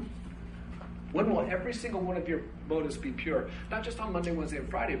 guys? When will every single one of your motives be pure? Not just on Monday, Wednesday, and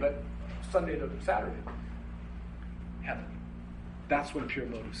Friday, but Sunday to Saturday. Heaven. That's when pure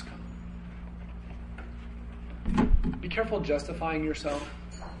motives come. Be careful justifying yourself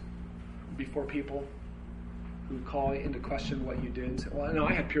before people who call into question what you did and say, well, no,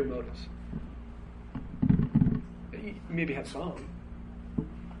 I had pure motives. You maybe had some.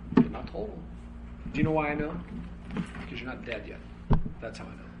 But not total. Do you know why I know? Because you're not dead yet. That's how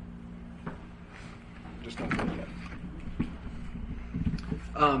I know. You're just not dead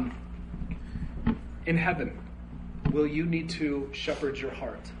yet. In heaven, will you need to shepherd your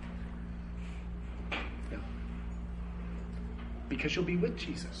heart? No. Because you'll be with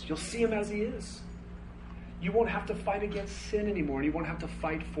Jesus. You'll see him as he is. You won't have to fight against sin anymore, and you won't have to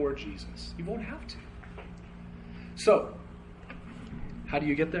fight for Jesus. You won't have to. So, how do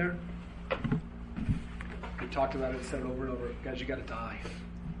you get there? We talked about it, said it over and over. Guys, you got to die.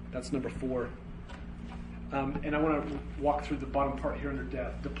 That's number 4. And I want to walk through the bottom part here under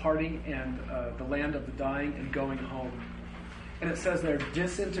death. Departing and the land of the dying and going home. And it says there,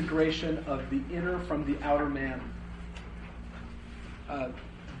 disintegration of the inner from the outer man.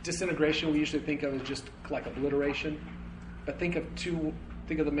 Disintegration we usually think of as just like obliteration. But think of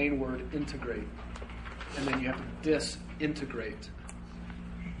the main word, integrate. And then you have to disintegrate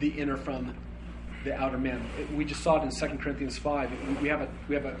the inner from the outer man. We just saw it in 2 Corinthians 5. We have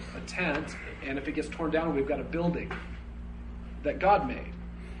a tent, and if it gets torn down, we've got a building that God made.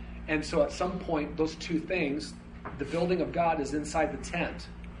 And so at some point, those two things, the building of God is inside the tent,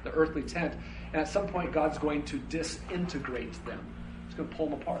 the earthly tent, and at some point God's going to disintegrate them. It's going to pull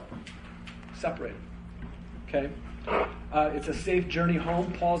them apart, separate them. Okay? It's a safe journey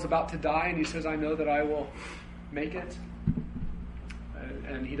home. Paul's about to die, and he says, I know that I will make it.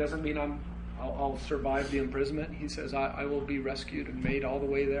 And he doesn't mean I'll survive the imprisonment. He says, I will be rescued and made all the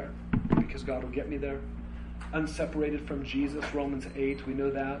way there because God will get me there. Unseparated from Jesus, Romans 8, we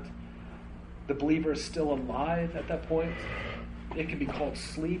know that. The believer is still alive at that point. It can be called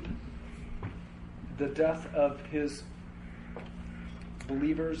sleep. The death of his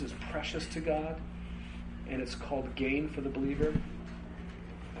believers is precious to God, and it's called gain for the believer,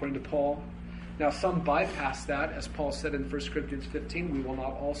 according to Paul. Now, some bypass that, as Paul said in 1 Corinthians 15, we will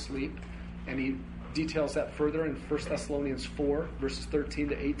not all sleep. And he details that further in 1 Thessalonians 4, verses 13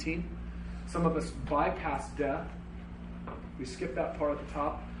 to 18. Some of us bypass death. We skip that part at the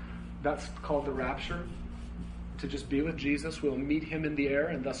top. That's called the rapture. To just be with Jesus. We'll meet him in the air,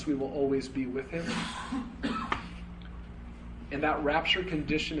 and thus we will always be with him. And that rapture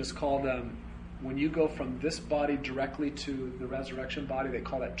condition is called, when you go from this body directly to the resurrection body, they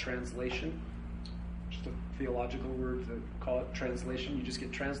call that translation. Just a theological word to call it translation. You just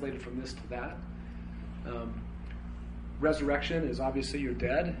get translated from this to that. Resurrection is obviously you're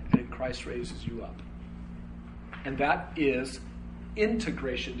dead, and Christ raises you up. And that is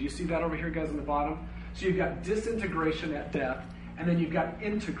integration. Do you see that over here, guys, on the bottom? So you've got disintegration at death, and then you've got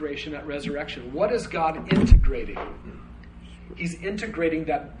integration at resurrection. What is God integrating? He's integrating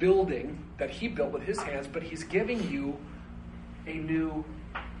that building that he built with his hands, but he's giving you a new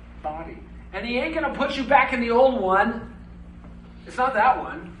body. And he ain't going to put you back in the old one. It's not that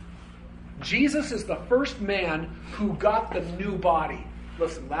one. Jesus is the first man who got the new body.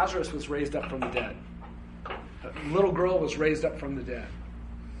 Listen, Lazarus was raised up from the dead. A little girl was raised up from the dead.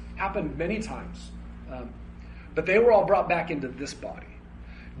 Happened many times. But they were all brought back into this body.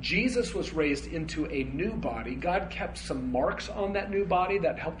 Jesus was raised into a new body. God kept some marks on that new body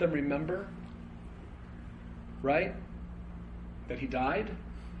that helped them remember, right? That he died.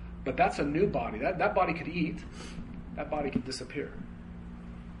 But that's a new body. That body could eat. That body could disappear.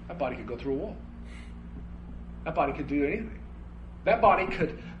 That body could go through a wall. That body could do anything. That body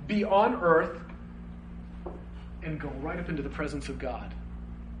could be on earth and go right up into the presence of God.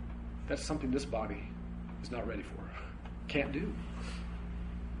 That's something this body is not ready for. Can't do.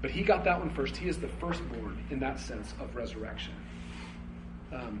 But he got that one first. He is the firstborn in that sense of resurrection.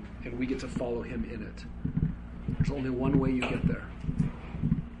 And we get to follow him in it. There's only one way you get there.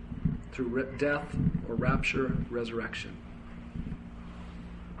 Through death or rapture, resurrection.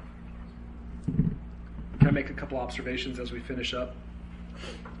 Can I make a couple observations as we finish up?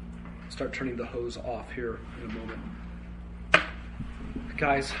 Start turning the hose off here in a moment.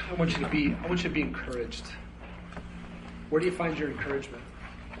 Guys, I want you to be encouraged. Where do you find your encouragement?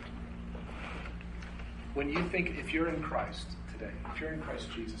 When you think, if you're in Christ today, if you're in Christ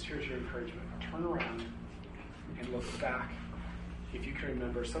Jesus, here's your encouragement. Turn around and look back. If you can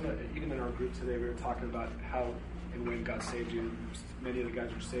remember, even in our group today, we were talking about how and when God saved you. Many of the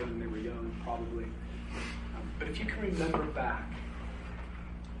guys were saved when they were young, probably. But if you can remember back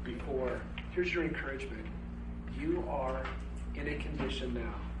before, here's your encouragement. You are in a condition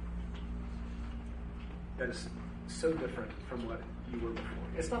now that is so different from what you were before.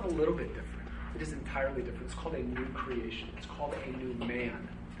 It's not a little bit different. It is entirely different. It's called a new creation. It's called a new man.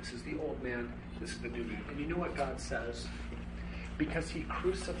 This is the old man. This is the new man. And you know what God says? Because he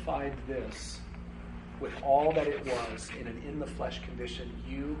crucified this with all that it was in an in-the-flesh condition,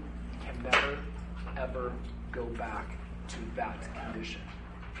 you can never, ever go back to that condition.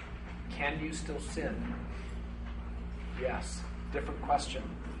 Can you still sin? Yes. Different question.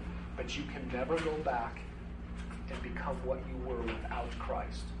 But you can never go back and become what you were without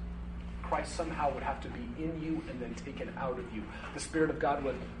Christ. Christ somehow would have to be in you and then taken out of you. The Spirit of God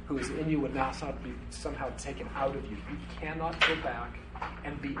who is in you would now be somehow taken out of you. You cannot go back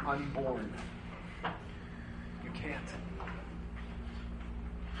and be unborn. You can't.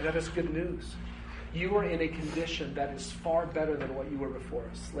 And that is good news. You are in a condition that is far better than what you were before.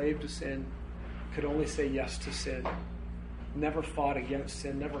 A slave to sin, could only say yes to sin, never fought against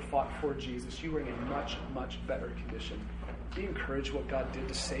sin, never fought for Jesus. You were in a much, much better condition. Be encouraged what God did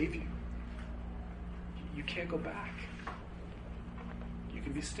to save you. You can't go back. You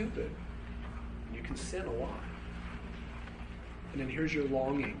can be stupid. You can sin a lot. And then here's your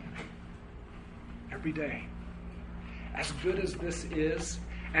longing. Every day. As good as this is,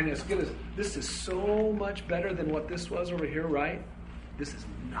 and as good as this is so much better than what this was over here, right? This is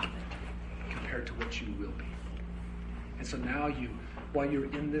nothing compared to what you will be. And so now while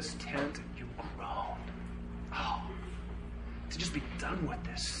you're in this tent, you groan. Oh, to just be done with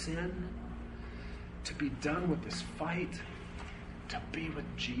this sin, to be done with this fight, to be with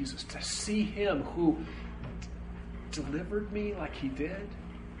Jesus, to see him who delivered me like he did.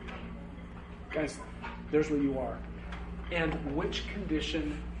 Guys, there's where you are. And which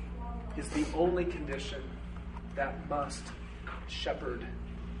condition is the only condition that must shepherd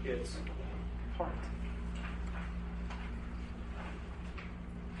its heart?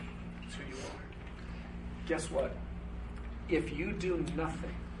 It's who you are. Guess what? If you do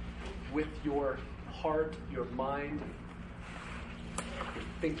nothing with your heart, your mind, your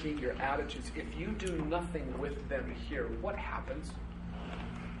thinking, your attitudes, if you do nothing with them here, what happens?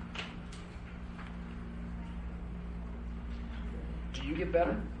 Do you get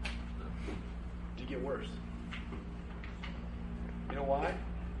better? Do you get worse? You know why?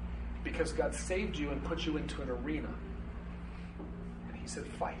 Because God saved you and put you into an arena. And he said,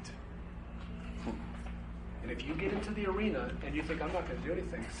 fight. And if you get into the arena and you think, I'm not going to do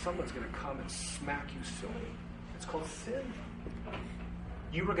anything, someone's going to come and smack you silly. It's called sin.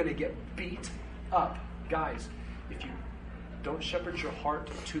 You are going to get beat up. Guys, if you don't shepherd your heart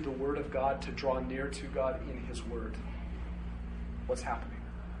to the Word of God, to draw near to God in his Word, what's happening?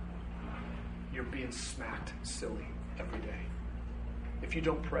 You're being smacked silly every day. If you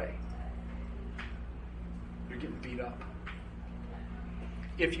don't pray, you're getting beat up.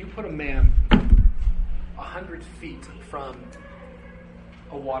 If you put a man 100 feet from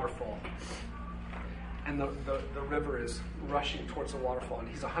a waterfall, and the river is rushing towards the waterfall, and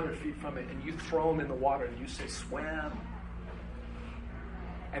he's 100 feet from it, and you throw him in the water, and you say, swim.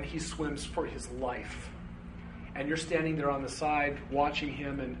 And he swims for his life. And you're standing there on the side watching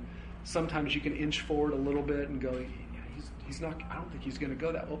him, and sometimes you can inch forward a little bit and go, he's not, I don't think he's going to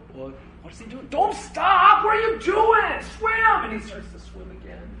go that well. What is he doing? Don't stop! What are you doing? Swim! And he starts to swim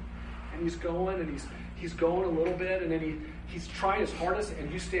again. And he's going, and he's going a little bit, and then he's trying his hardest,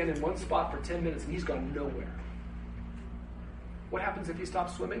 and you stand in one spot for 10 minutes, and he's gone nowhere. What happens if he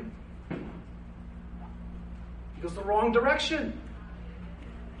stops swimming? He goes the wrong direction.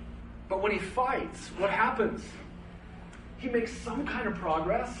 But when he fights, what happens? He makes some kind of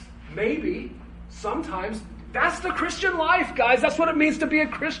progress. Maybe. Sometimes. That's the Christian life, guys. That's what it means to be a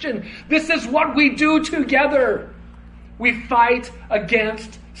Christian. This is what we do together. We fight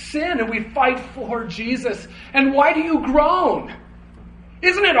against sin, and we fight for Jesus. And why do you groan?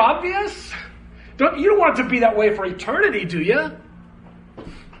 Isn't it obvious? You don't want it to be that way for eternity, do you?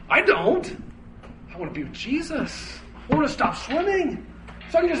 I don't. I want to be with Jesus. I want to stop swimming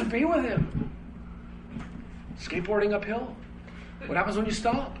so I can just be with him. Skateboarding uphill. What happens when you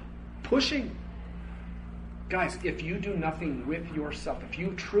stop? Pushing. Guys, if you do nothing with yourself, if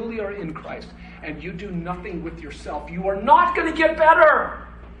you truly are in Christ and you do nothing with yourself, you are not going to get better.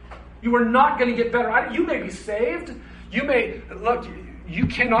 You are not going to get better. You may be saved. You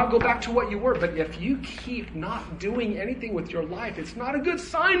cannot go back to what you were, but if you keep not doing anything with your life, it's not a good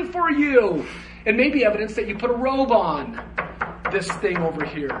sign for you. It may be evidence that you put a robe on this thing over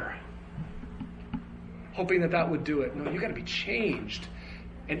here, hoping that would do it. No, you got to be changed.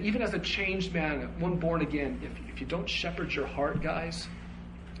 And even as a changed man, one born again, if you don't shepherd your heart, guys,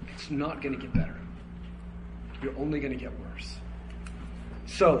 it's not going to get better. You're only going to get worse.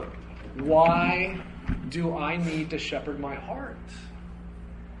 So, why do I need to shepherd my heart?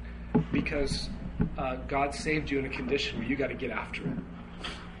 Because God saved you in a condition where you got to get after it.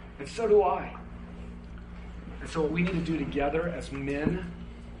 And so do I. And so what we need to do together as men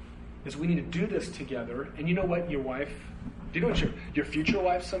is we need to do this together. And you know what your wife... Do you know what your future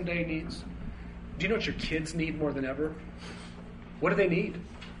wife someday needs? Do you know what your kids need more than ever? What do they need?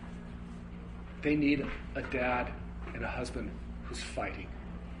 They need a dad and a husband who's fighting.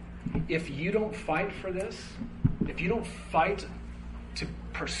 If you don't fight for this, if you don't fight to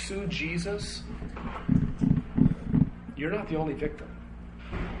pursue Jesus, you're not the only victim.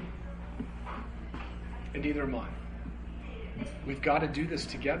 And neither am I. We've got to do this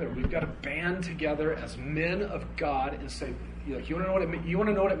together. We've got to band together as men of God and say, you want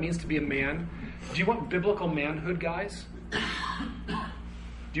to know what it means to be a man? Do you want biblical manhood, guys? Do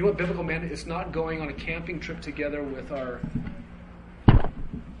you want biblical manhood? It's not going on a camping trip together with our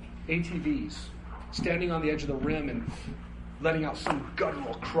ATVs, standing on the edge of the rim and letting out some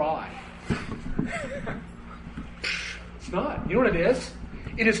guttural cry. It's not. You know what it is?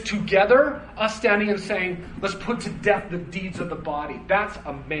 It is together, us standing and saying, let's put to death the deeds of the body. That's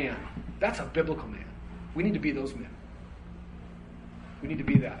a man. That's a biblical man. We need to be those men. We need to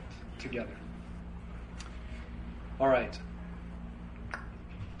be that together. All right.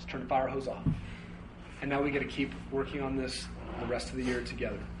 Let's turn the fire hose off. And now we got to keep working on this the rest of the year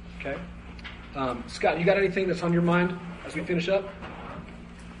together. Okay? Scott, you got anything that's on your mind as we finish up?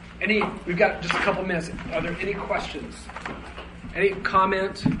 We've got just a couple minutes. Are there any questions? Any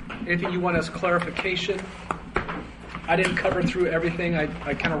comment? Anything you want as clarification? I didn't cover through everything.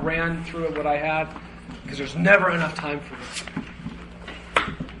 I kind of ran through it what I had because there's never enough time for this.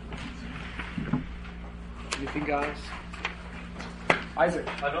 Anything, guys? Isaac.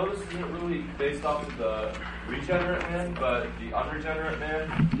 I know this isn't really based off of the regenerate man, but the unregenerate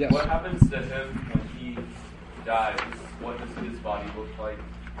man, Yes. What happens to him when he dies? What does his body look like?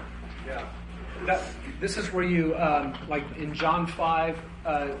 Yeah. This is where you, like in John 5,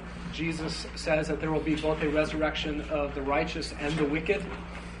 Jesus says that there will be both a resurrection of the righteous and the wicked.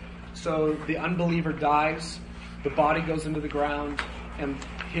 So the unbeliever dies, the body goes into the ground, and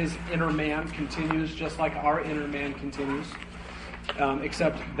his inner man continues just like our inner man continues,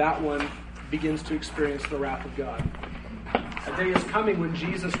 except that one begins to experience the wrath of God. A day is coming when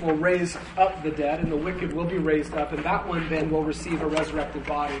Jesus will raise up the dead, and the wicked will be raised up, and that one then will receive a resurrected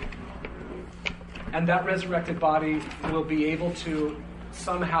body. And that resurrected body will be able to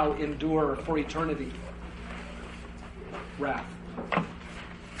somehow endure for eternity wrath.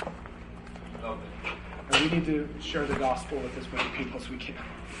 Okay. And we need to share the gospel with as many people as we can.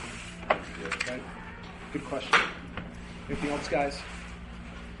 Okay? Good question. Anything else, guys?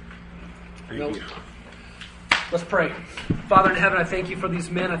 No? Let's pray. Father in heaven, I thank you for these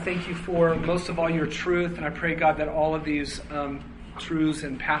men. I thank you for most of all your truth. And I pray, God, that all of these truths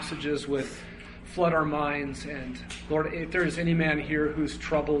and passages would flood our minds. And Lord, if there is any man here who's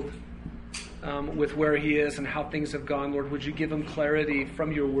troubled with where he is and how things have gone, Lord, would you give him clarity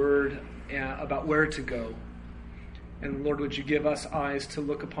from your word about where to go? And Lord, would you give us eyes to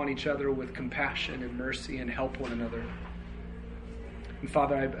look upon each other with compassion and mercy and help one another? And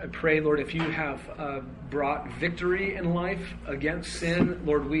Father, I pray, Lord, if you have brought victory in life against sin,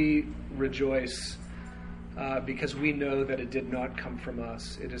 Lord, we rejoice because we know that it did not come from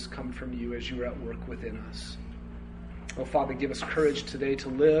us. It has come from you as you are at work within us. Oh, Father, give us courage today to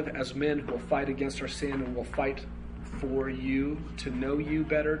live as men who will fight against our sin and will fight for you, to know you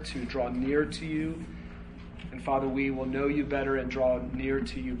better, to draw near to you. And Father, we will know you better and draw near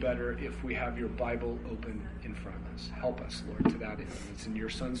to you better if we have your Bible open in front of us. Help us, Lord, to that end. It's in your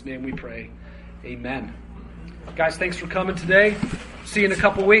Son's name we pray. Amen. Guys, thanks for coming today. See you in a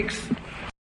couple weeks.